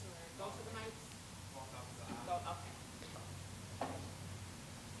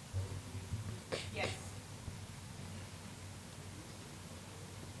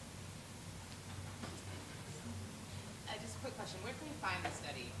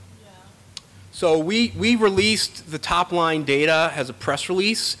 So we released the top line data as a press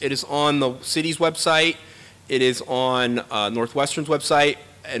release. It is on the city's website. It is on Northwestern's website.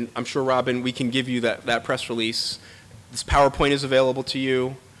 And I'm sure, Robin, we can give you that press release. This PowerPoint is available to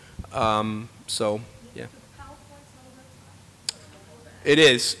you. So, yeah. It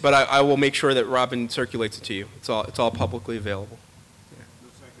is, but I will make sure that Robin circulates it to you. It's all publicly available.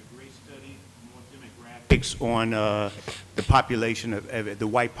 Looks like a great study, more demographics on the population of the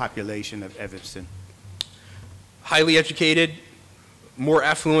white population of Evanston. Highly educated, more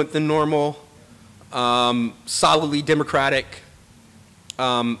affluent than normal, solidly Democratic.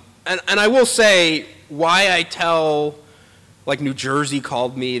 And I will say why I tell, like New Jersey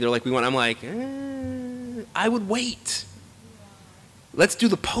called me, they're like, I'm like, I would wait. Let's do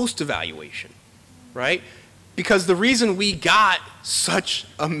the post-evaluation, right? Because the reason we got such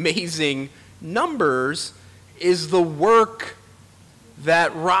amazing numbers is the work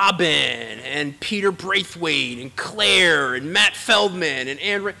that Robin and Peter Braithwaite and Claire and Matt Feldman and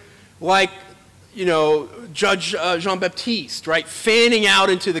Anne, like, you know, Judge Jean-Baptiste, right, fanning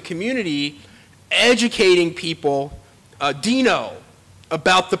out into the community, educating people, Dino,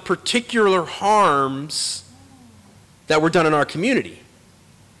 about the particular harms that were done in our community.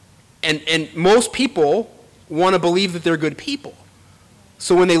 And most people want to believe that they're good people.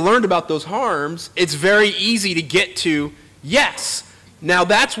 So when they learned about those harms, it's very easy to get to, yes. Now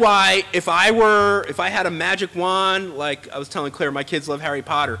that's why if I had a magic wand, like I was telling Claire, my kids love Harry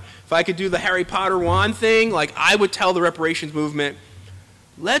Potter. If I could do the Harry Potter wand thing, like I would tell the reparations movement,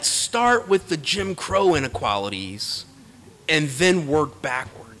 let's start with the Jim Crow inequalities and then work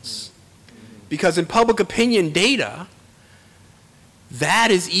backwards. Because in public opinion data,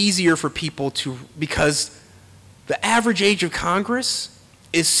 that is easier for people to, because the average age of Congress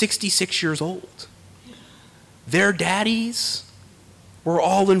is 66 years old. Their daddies were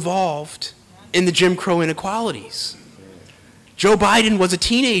all involved in the Jim Crow inequalities. Joe Biden was a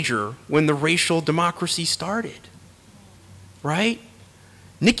teenager when the racial democracy started, right?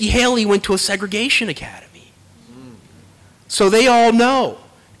 Nikki Haley went to a segregation academy. So they all know.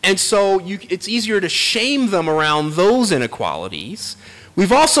 And so it's easier to shame them around those inequalities.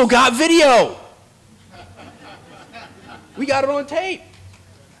 We've also got video. We got it on tape.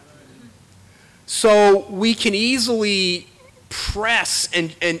 So we can easily press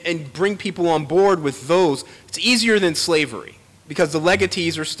and bring people on board with those. It's easier than slavery because the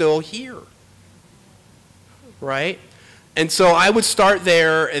legatees are still here, right? And so I would start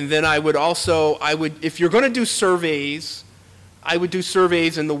there, and then I would, if you're going to do surveys, I would do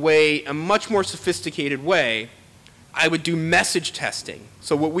surveys in a much more sophisticated way. I would do message testing.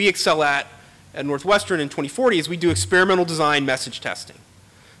 So what we excel at Northwestern in 2040 is we do experimental design message testing.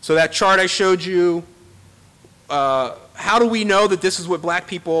 So that chart I showed you, how do we know that this is what black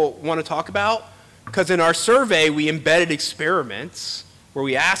people want to talk about? Because in our survey, we embedded experiments where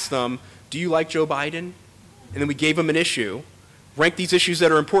we asked them, do you like Joe Biden? And then we gave them an issue, rank these issues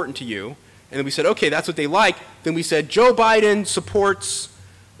that are important to you, and then we said, okay, that's what they like. Then we said, Joe Biden supports,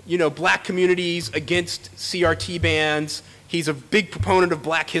 black communities against CRT bans. He's a big proponent of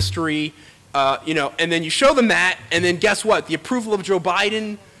black history, and then you show them that, and then guess what? The approval of Joe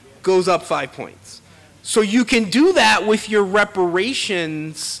Biden goes up 5 points. So you can do that with your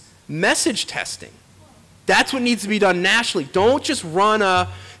reparations message testing. That's what needs to be done nationally. Don't just run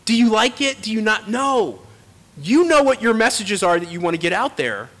do you like it? Do you not? No. You know what your messages are that you want to get out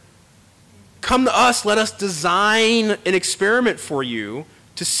there. Come to us, let us design an experiment for you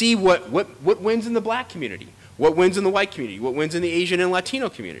to see what wins in the black community, what wins in the white community, what wins in the Asian and Latino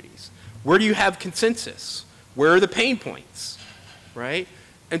communities. Where do you have consensus? Where are the pain points, right?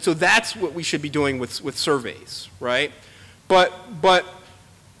 And so that's what we should be doing with surveys, right? But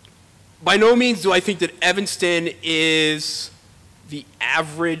by no means do I think that Evanston is the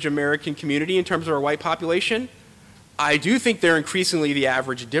average American community in terms of our white population. I do think they're increasingly the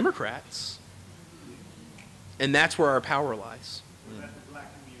average Democrats. And that's where our power lies. Was that the black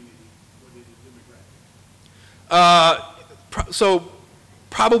community or the Democrats? So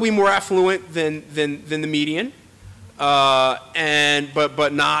probably more affluent than the median,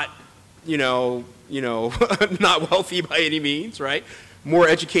 but not not wealthy by any means, right? More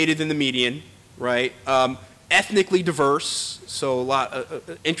educated than the median, right? Ethnically diverse, so a lot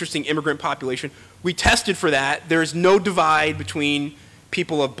of interesting immigrant population. We tested for that. There's no divide between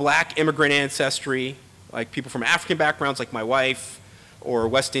people of black immigrant ancestry, like people from African backgrounds, like my wife, or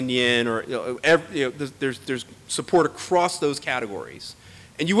West Indian, or there's support across those categories.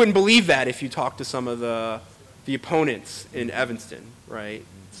 And you wouldn't believe that if you talk to some of the opponents in Evanston, right?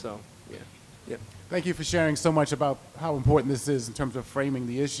 So, yeah. Thank you for sharing so much about how important this is in terms of framing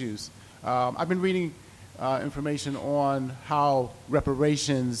the issues. I've been reading information on how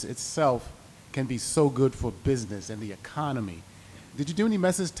reparations itself can be so good for business and the economy. Did you do any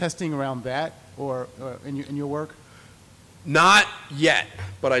message testing around that or in your work? Not yet,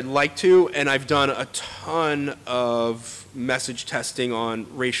 but I'd like to, and I've done a ton of message testing on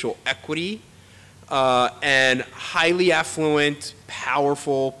racial equity, and highly affluent,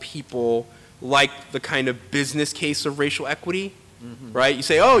 powerful people like the kind of business case of racial equity, right? You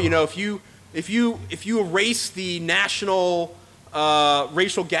say, oh, if you erase the national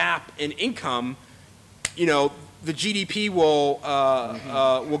racial gap in income, the GDP will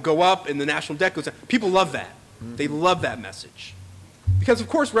go up and the national debt goes down. People love that. They love that message. Because, of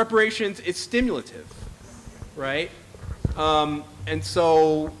course, reparations is stimulative, right? And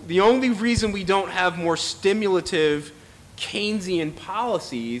so the only reason we don't have more stimulative Keynesian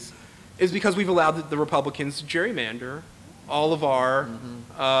policies is because we've allowed the Republicans to gerrymander all of our,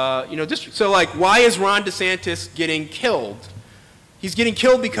 districts. So, like, why is Ron DeSantis getting killed? He's getting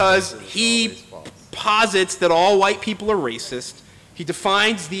killed because he posits that all white people are racist. He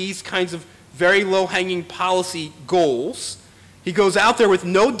defines these kinds of very low-hanging policy goals. He goes out there with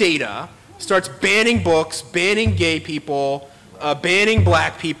no data, starts banning books, banning gay people, banning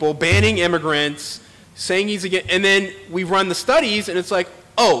black people, banning immigrants, saying he's against, and then we run the studies, and it's like,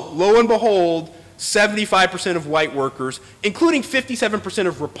 oh, lo and behold, 75% of white workers, including 57%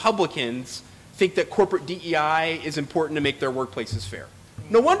 of Republicans, think that corporate DEI is important to make their workplaces fair.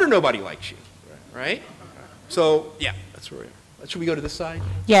 No wonder nobody likes you, right? So, yeah, that's where we are. Should we go to this side?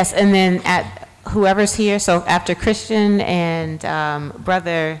 Yes, and then at whoever's here, so after Christian and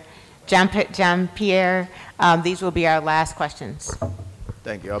Brother John Pierre, these will be our last questions.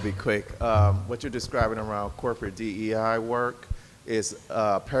 Thank you. I'll be quick. What you're describing around corporate DEI work is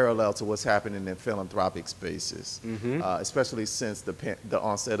parallel to what's happening in philanthropic spaces, especially since the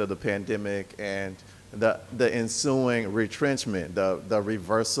onset of the pandemic and the ensuing retrenchment, the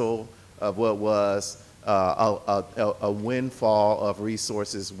reversal of what was a windfall of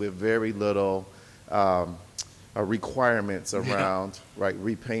resources with very little requirements around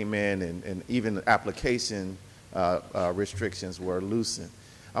repayment and even application restrictions were loosened.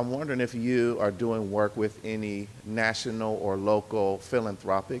 I'm wondering if you are doing work with any national or local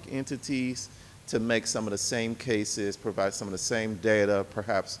philanthropic entities to make some of the same cases, provide some of the same data,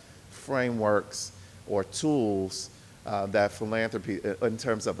 perhaps frameworks or tools that philanthropy, in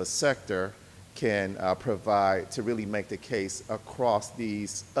terms of a sector, can provide to really make the case across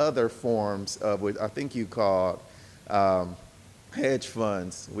these other forms of what I think you called hedge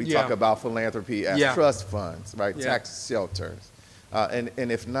funds. We talk about philanthropy as trust funds, right? Tax shelters. And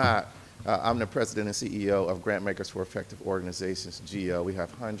if not, I'm the president and CEO of Grantmakers for Effective Organizations, GEO. We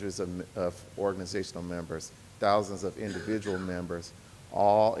have hundreds of organizational members, thousands of individual members,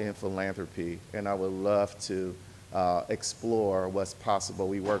 all in philanthropy. And I would love to explore what's possible.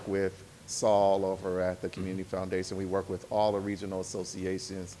 We work with Saul over at the Community Foundation. We work with all the regional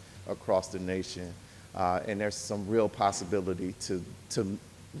associations across the nation. And there's some real possibility to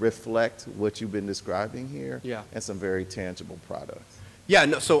reflect what you've been describing here and some very tangible products. Yeah,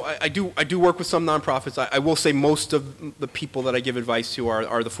 no, so I do work with some nonprofits. I will say most of the people that I give advice to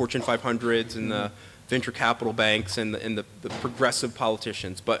are the Fortune 500s and the venture capital banks and the progressive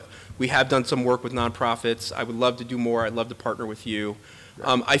politicians. But we have done some work with nonprofits. I would love to do more. I'd love to partner with you.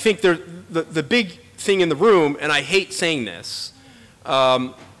 I think the big thing in the room, and I hate saying this,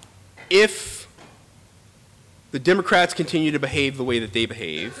 if the Democrats continue to behave the way that they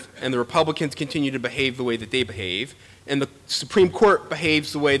behave, and the Republicans continue to behave the way that they behave, and the Supreme Court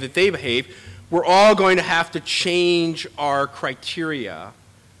behaves the way that they behave, we're all going to have to change our criteria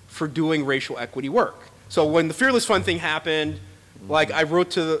for doing racial equity work. So when the Fearless Fund thing happened, like I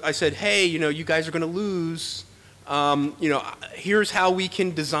said, hey, you guys are going to lose. Here's how we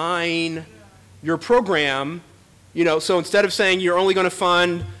can design your program. So instead of saying you're only going to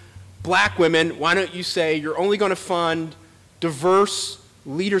fund black women, why don't you say you're only going to fund diverse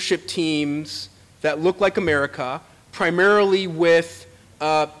leadership teams that look like America, primarily with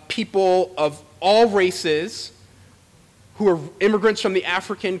people of all races who are immigrants from the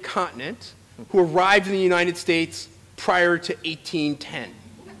African continent who arrived in the United States prior to 1810.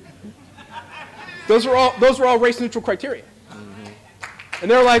 Those were all race-neutral criteria.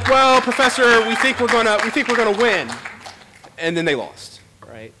 And they're like, well, professor, we think we're gonna win, and then they lost.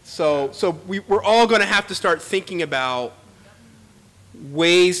 Right? So we're all going to have to start thinking about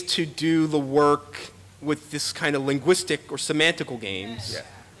ways to do the work with this kind of linguistic or semantical games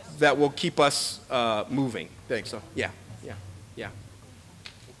that will keep us moving. Thanks. So,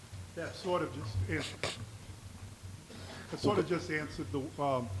 That sort of just answered the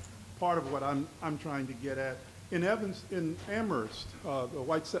part of what I'm trying to get at. In Amherst, the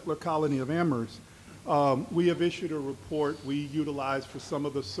white settler colony of Amherst, we have issued a report we utilized for some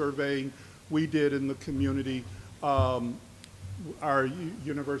of the surveying we did in the community. Our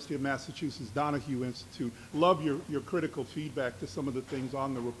University of Massachusetts Donahue Institute. Love your critical feedback to some of the things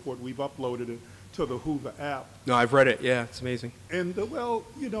on the report. We've uploaded it to the Hoover app. No, I've read it. Yeah, it's amazing. And but one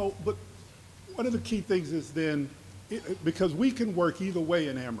of the key things is then, because we can work either way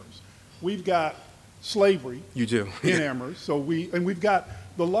in Amherst. We've got slavery. You do. In Amherst. So we've got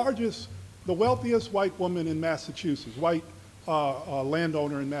the wealthiest white woman in Massachusetts, white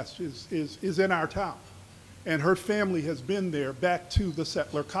landowner in Massachusetts, is in our town. And her family has been there back to the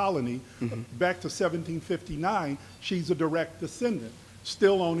settler colony, back to 1759. She's a direct descendant,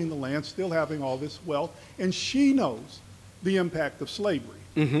 still owning the land, still having all this wealth. And she knows the impact of slavery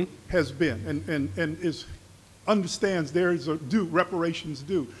has been and understands there is reparations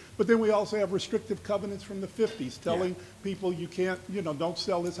due. But then we also have restrictive covenants from the 50s telling people you can't, don't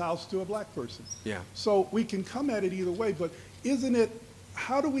sell this house to a black person. Yeah. So we can come at it either way, but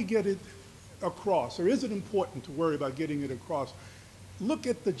how do we get it across, or is it important to worry about getting it across? Look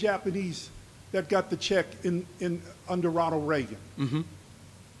at the Japanese that got the check under Ronald Reagan.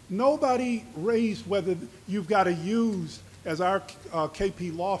 Nobody raised whether you've got to use, as our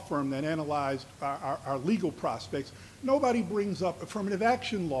KP law firm that analyzed our legal prospects, nobody brings up affirmative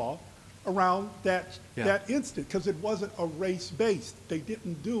action law around that instant, because it wasn't a race-based. They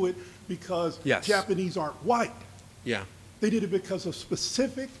didn't do it because Japanese aren't white. Yeah. They did it because of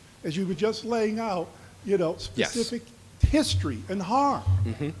specific, as you were just laying out, specific history and harm.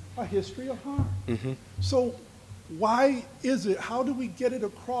 A history of harm. So why is it, how do we get it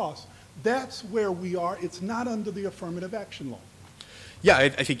across? That's where we are. It's not under the affirmative action law. Yeah, I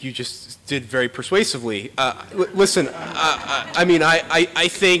think you just did very persuasively. Listen, I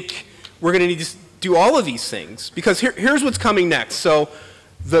think we're going to need to do all of these things, because here's what's coming next. So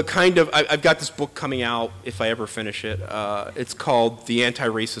I've got this book coming out, if I ever finish it. It's called The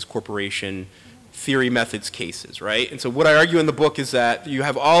Anti-Racist Corporation, Theory, Methods, Cases, right? And so what I argue in the book is that you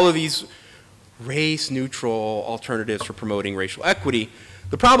have all of these race-neutral alternatives for promoting racial equity.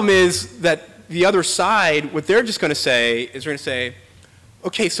 The problem is that the other side, what they're just going to say is they're going to say,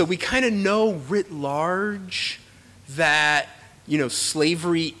 okay, so we kind of know writ large that, you know,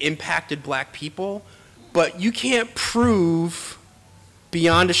 slavery impacted black people, but you can't prove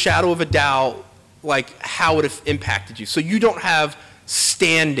beyond a shadow of a doubt like how it impacted you. So you don't have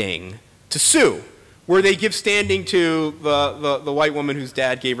standing to sue, where they give standing to the white woman whose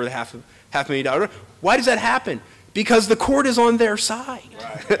dad gave her the $500,000. Why does that happen? Because the court is on their side.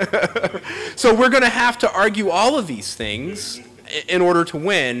 Right. So we're going to have to argue all of these things in order to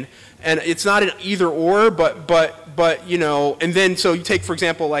win, and it's not an either or, but you know, and then so you take, for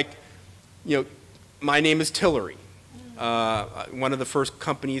example, like, you know, my name is Tillery. One of the first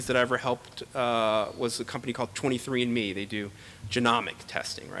companies that I ever helped was a company called 23andMe. They do genomic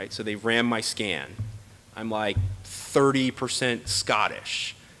testing, right? So they ran my scan. I'm like 30%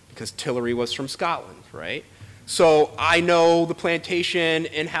 Scottish because Tillery was from Scotland, right? So I know the plantation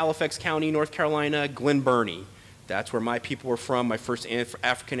in Halifax County, North Carolina, Glen Burnie. That's where my people were from. My first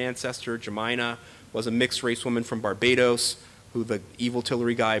African ancestor, Jemina, was a mixed race woman from Barbados who the evil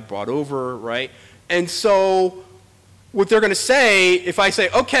Tillery guy brought over, right? And so what they're going to say, if I say,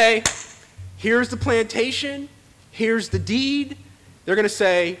 okay, here's the plantation, here's the deed, they're going to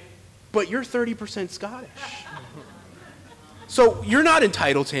say, but you're 30% Scottish. So you're not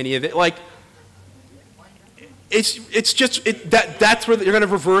entitled to any of it. Like, it's just, that's where you're going to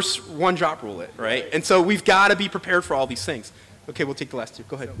reverse one-drop rule it, right? And so we've got to be prepared for all these things. Okay, we'll take the last two.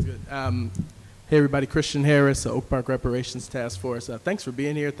 Go ahead. Sounds good. Hey everybody, Christian Harris, Oak Park Reparations Task Force. Thanks for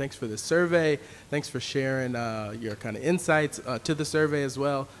being here. Thanks for this survey. Thanks for sharing your kind of insights to the survey as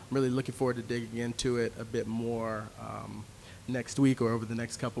well. I'm really looking forward to digging into it a bit more next week or over the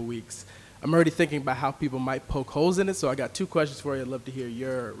next couple weeks. I'm already thinking about how people might poke holes in it, so I got two questions for you. I'd love to hear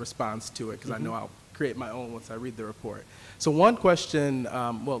your response to it because I know I'll create my own once I read the report. So one question,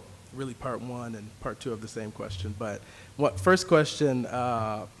 well, really part one and part two of the same question, but first question,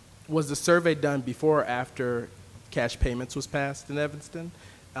 was the survey done before or after cash payments was passed in Evanston?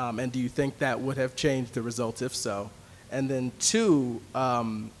 And do you think that would have changed the results if so? And then two,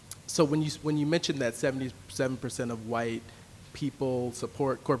 so when you mentioned that 77% of white people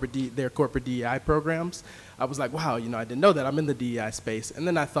support their corporate DEI programs, I was like, wow, you know, I didn't know that. I'm in the DEI space. And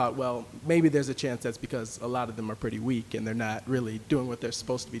then I thought, well, maybe there's a chance that's because a lot of them are pretty weak and they're not really doing what they're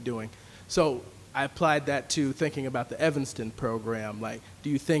supposed to be doing. So I applied that to thinking about the Evanston program. Like, do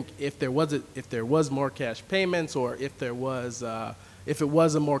you think if there was more cash payments, or if it was a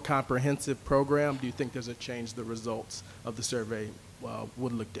more comprehensive program, do you think there's a change the results of the survey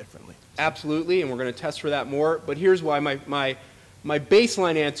would look differently? Absolutely, and we're going to test for that more. But here's why my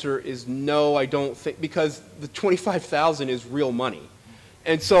baseline answer is no, I don't think, because the 25,000 is real money.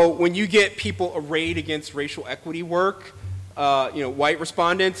 And so when you get people arrayed against racial equity work, you know, white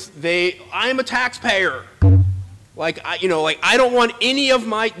respondents, I'm a taxpayer. Like, I don't want any of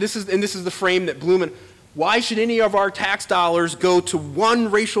my, this is the frame that Blumen, why should any of our tax dollars go to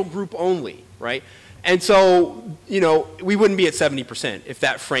one racial group only, right? And so, you know, we wouldn't be at 70% if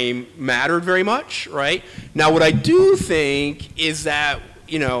that frame mattered very much, right? Now, what I do think is that,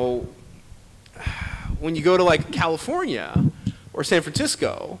 you know, when you go to like California or San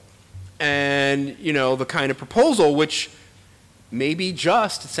Francisco, and, you know, the kind of proposal which maybe it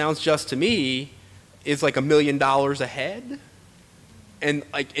sounds just to me, is like $1 million a head. And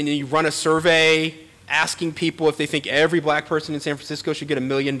you run a survey asking people if they think every black person in San Francisco should get $1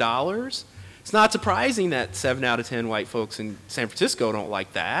 million. It's not surprising that 7 out of 10 white folks in San Francisco don't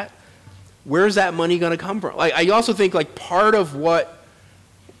like that. Where's that money going to come from? Like, I also think like part of what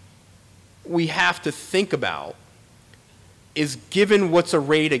we have to think about is, given what's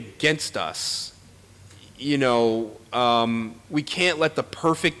arrayed against us, you know, we can't let the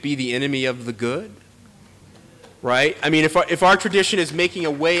perfect be the enemy of the good, right? I mean, if our tradition is making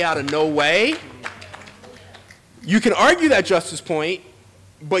a way out of no way, you can argue that justice point,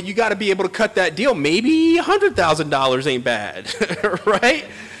 but you got to be able to cut that deal. Maybe $100,000 ain't bad, right?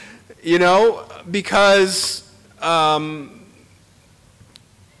 You know, because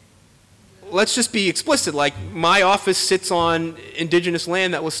let's just be explicit. Like, my office sits on indigenous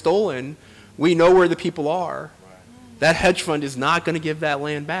land that was stolen. We know where the people are. That hedge fund is not going to give that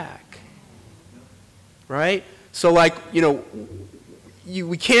land back, right? So, like, you know,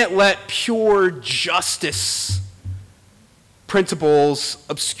 we can't let pure justice principles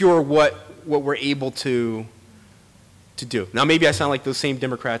obscure what we're able to do. Now, maybe I sound like those same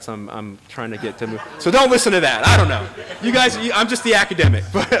Democrats I'm trying to get to move. So don't listen to that. I don't know. You guys, I'm just the academic.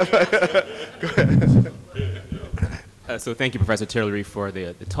 Go ahead. So thank you, Professor Tillery, for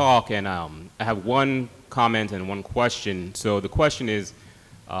the talk. And I have one comment and one question. So the question is,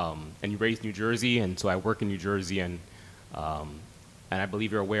 and you raised New Jersey, and so I work in New Jersey, and I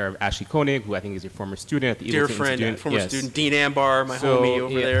believe you're aware of Ashley Koenig, who I think is your former student at the Dear Evanston friend, Institute. former student, Dean Ambar, my homie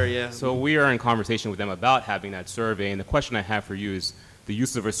over there, yeah. So we are in conversation with them about having that survey, and the question I have for you is the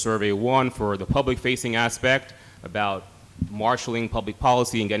use of a survey, one, for the public-facing aspect about marshaling public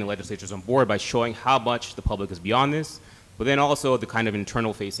policy and getting legislatures on board by showing how much the public is beyond this, but then also the kind of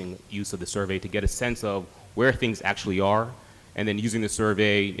internal-facing use of the survey to get a sense of where things actually are, and then using the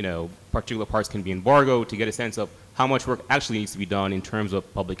survey, you know, particular parts can be embargoed to get a sense of how much work actually needs to be done in terms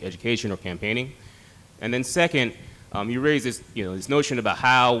of public education or campaigning. And then second, you raise this, you know, this notion about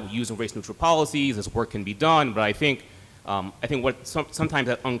how using race-neutral policies, this work can be done, but I think what sometimes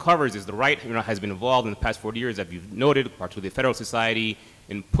that uncovers is the right, you know, has been involved in the past 40 years, as you've noted, particularly the Federal Society,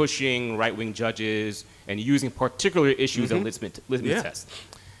 in pushing right-wing judges and using particular issues as litmus tests.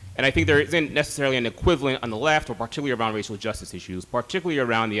 And I think there isn't necessarily an equivalent on the left, or particularly around racial justice issues, particularly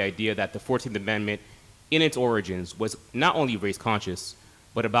around the idea that the 14th Amendment, in its origins, was not only race-conscious,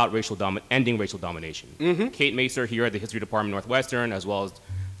 but about ending racial domination. Kate Macer here at the History Department Northwestern, as well as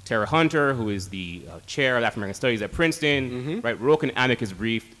Tara Hunter, who is the chair of African American Studies at Princeton, right, wrote an amicus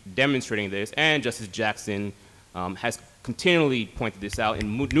brief demonstrating this, and Justice Jackson has continually pointed this out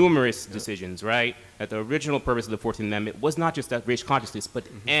in numerous decisions, right, that the original purpose of the 14th Amendment was not just that racial consciousness, but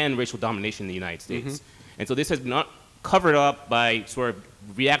end racial domination in the United States. And so this has not covered up by sort of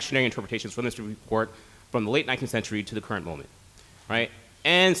reactionary interpretations from this report from the late 19th century to the current moment, right?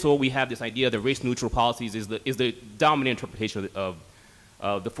 And so we have this idea that race-neutral policies is the dominant interpretation of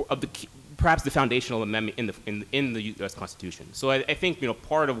perhaps the foundational amendment in the U.S. Constitution. So I think, you know,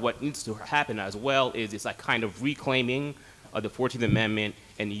 part of what needs to happen as well is this like kind of reclaiming of the 14th Amendment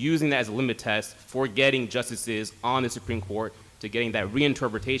and using that as a limit test for getting justices on the Supreme Court to getting that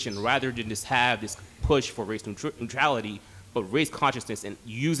reinterpretation rather than just have this push for race neutrality, but race consciousness and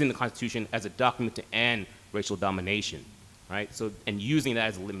using the Constitution as a document to end racial domination, right? So, and using that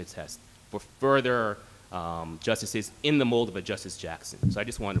as a limit test for further justices in the mold of a Justice Jackson. So I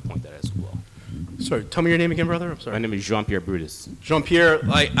just wanted to point that as well. Sorry, tell me your name again, brother. I'm sorry. My name is Jean-Pierre Brutus. Jean-Pierre,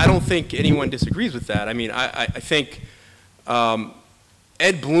 I don't think anyone disagrees with that. I mean, I think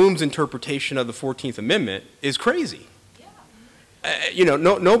Ed Bloom's interpretation of the 14th Amendment is crazy. You know,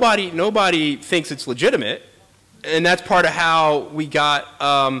 nobody thinks it's legitimate, and that's part of how we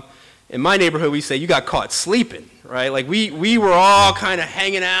got, in my neighborhood, we say you got caught sleeping, right? Like we were all kind of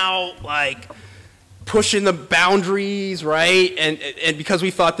hanging out, like pushing the boundaries, right? And because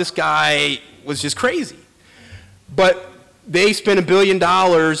we thought this guy was just crazy. But they spent $1 billion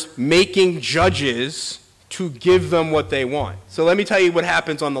making judges to give them what they want. So let me tell you what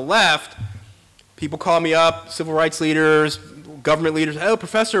happens on the left. People call me up, civil rights leaders, government leaders, oh,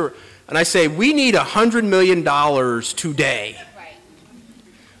 professor, and I say, we need $100 million today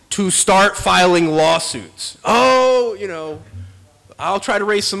to start filing lawsuits. Oh, you know, I'll try to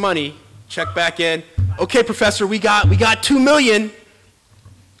raise some money. Check back in. Okay, professor, we got $2 million.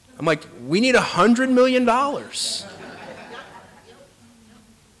 I'm like, we need $100 million.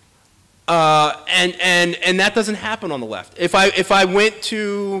 And that doesn't happen on the left. If I went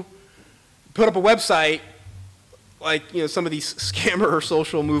to put up a website, like, you know, some of these scammer or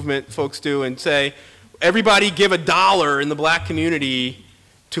social movement folks do, and say, everybody give $1 in the black community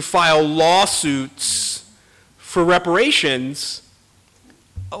to file lawsuits for reparations,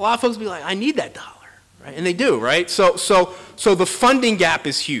 a lot of folks will be like, I need that $1, right? And they do, right? So the funding gap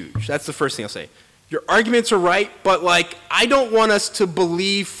is huge. That's the first thing I'll say. Your arguments are right, but like, I don't want us to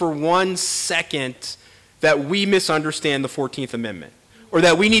believe for 1 second that we misunderstand the 14th Amendment, or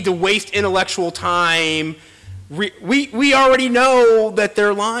that we need to waste intellectual time. We already know that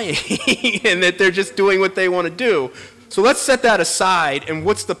they're lying and that they're just doing what they want to do. So let's set that aside, and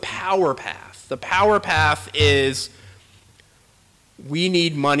what's the power path? The power path is we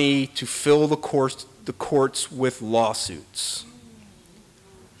need money to fill the courts with lawsuits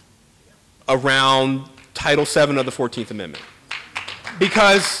around Title VII of the 14th Amendment.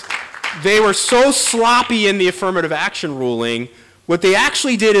 Because they were so sloppy in the affirmative action ruling, what they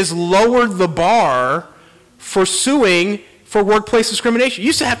actually did is lowered the bar for suing for workplace discrimination. You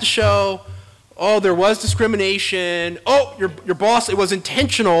used to have to show, oh, there was discrimination, oh, your boss, it was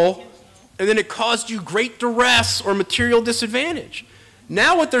intentional, and then it caused you great duress or material disadvantage.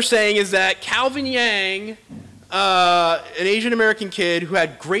 Now what they're saying is that Calvin Yang, an Asian American kid who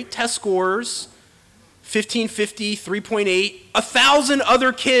had great test scores, 1550, 3.8, 1,000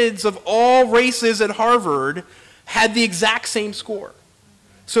 other kids of all races at Harvard had the exact same score.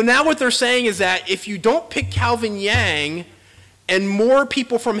 So now what they're saying is that if you don't pick Calvin Yang and more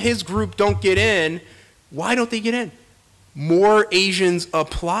people from his group don't get in, why don't they get in? More Asians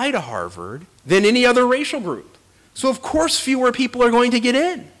apply to Harvard than any other racial group. So of course fewer people are going to get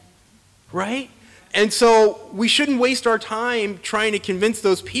in, right? And so we shouldn't waste our time trying to convince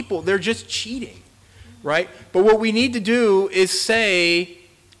those people. They're just cheating, right? But what we need to do is say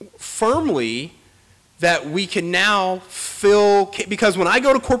firmly that we can now fill, because when I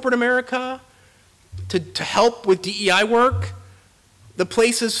go to corporate America to help with DEI work, the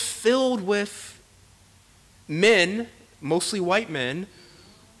place is filled with men, mostly white men,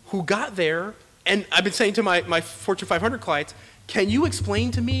 who got there, and I've been saying to my Fortune 500 clients, can you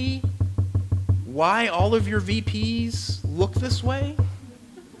explain to me why all of your VPs look this way?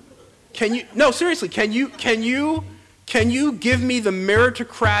 Can you, no, seriously, can you give me the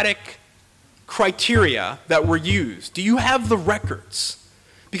meritocratic criteria that were used? Do you have the records?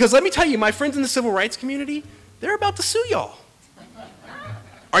 Because let me tell you, my friends in the civil rights community, they're about to sue y'all.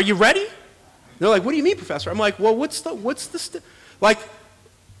 Are you ready? They're like, what do you mean, Professor? I'm like, well, like,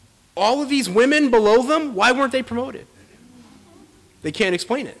 all of these women below them, why weren't they promoted? They can't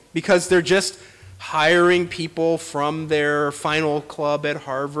explain it because they're just hiring people from their final club at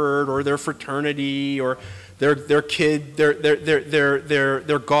Harvard or their fraternity or their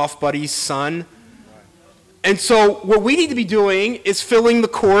golf buddy's son. And so what we need to be doing is filling the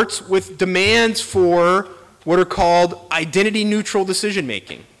courts with demands for what are called identity neutral decision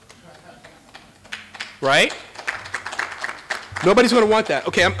making. Right? Nobody's going to want that.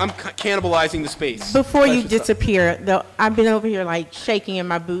 Okay, I'm cannibalizing the space. Before you disappear, though, I've been over here like shaking in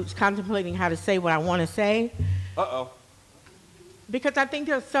my boots, contemplating how to say what I want to say. Uh-oh. Because I think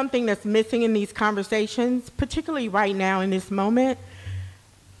there's something that's missing in these conversations, particularly right now in this moment,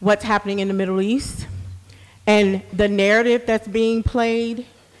 what's happening in the Middle East, and the narrative that's being played,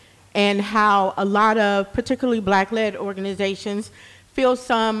 and how a lot of particularly black-led organizations feel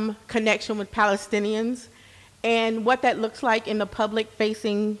some connection with Palestinians, and what that looks like in the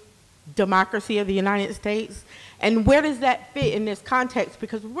public-facing democracy of the United States. And where does that fit in this context?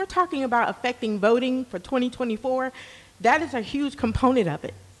 Because we're talking about affecting voting for 2024. That is a huge component of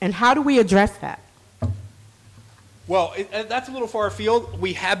it. And how do we address that? Well, that's a little far afield.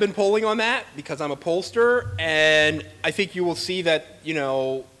 We have been polling on that because I'm a pollster, and I think you will see that, you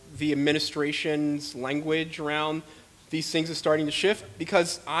know, the administration's language around these things is starting to shift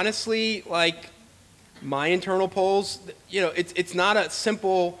because honestly, like, my internal polls, you know, it's not a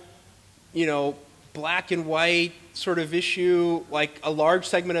simple, you know, black and white sort of issue. Like, a large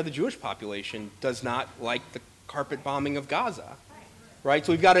segment of the Jewish population does not like the carpet bombing of Gaza, right?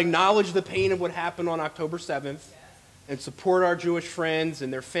 So we've got to acknowledge the pain of what happened on October 7th and support our Jewish friends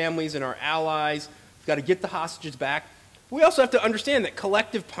and their families and our allies. We've got to get the hostages back. We also have to understand that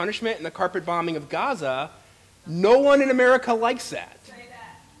collective punishment and the carpet bombing of Gaza, no one in America likes that.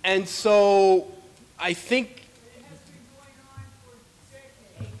 And so I think,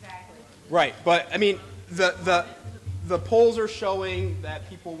 right, but I mean, the polls are showing that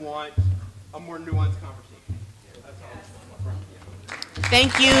people want a more nuanced conversation.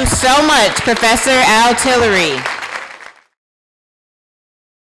 Thank you so much, Professor Al Tillery.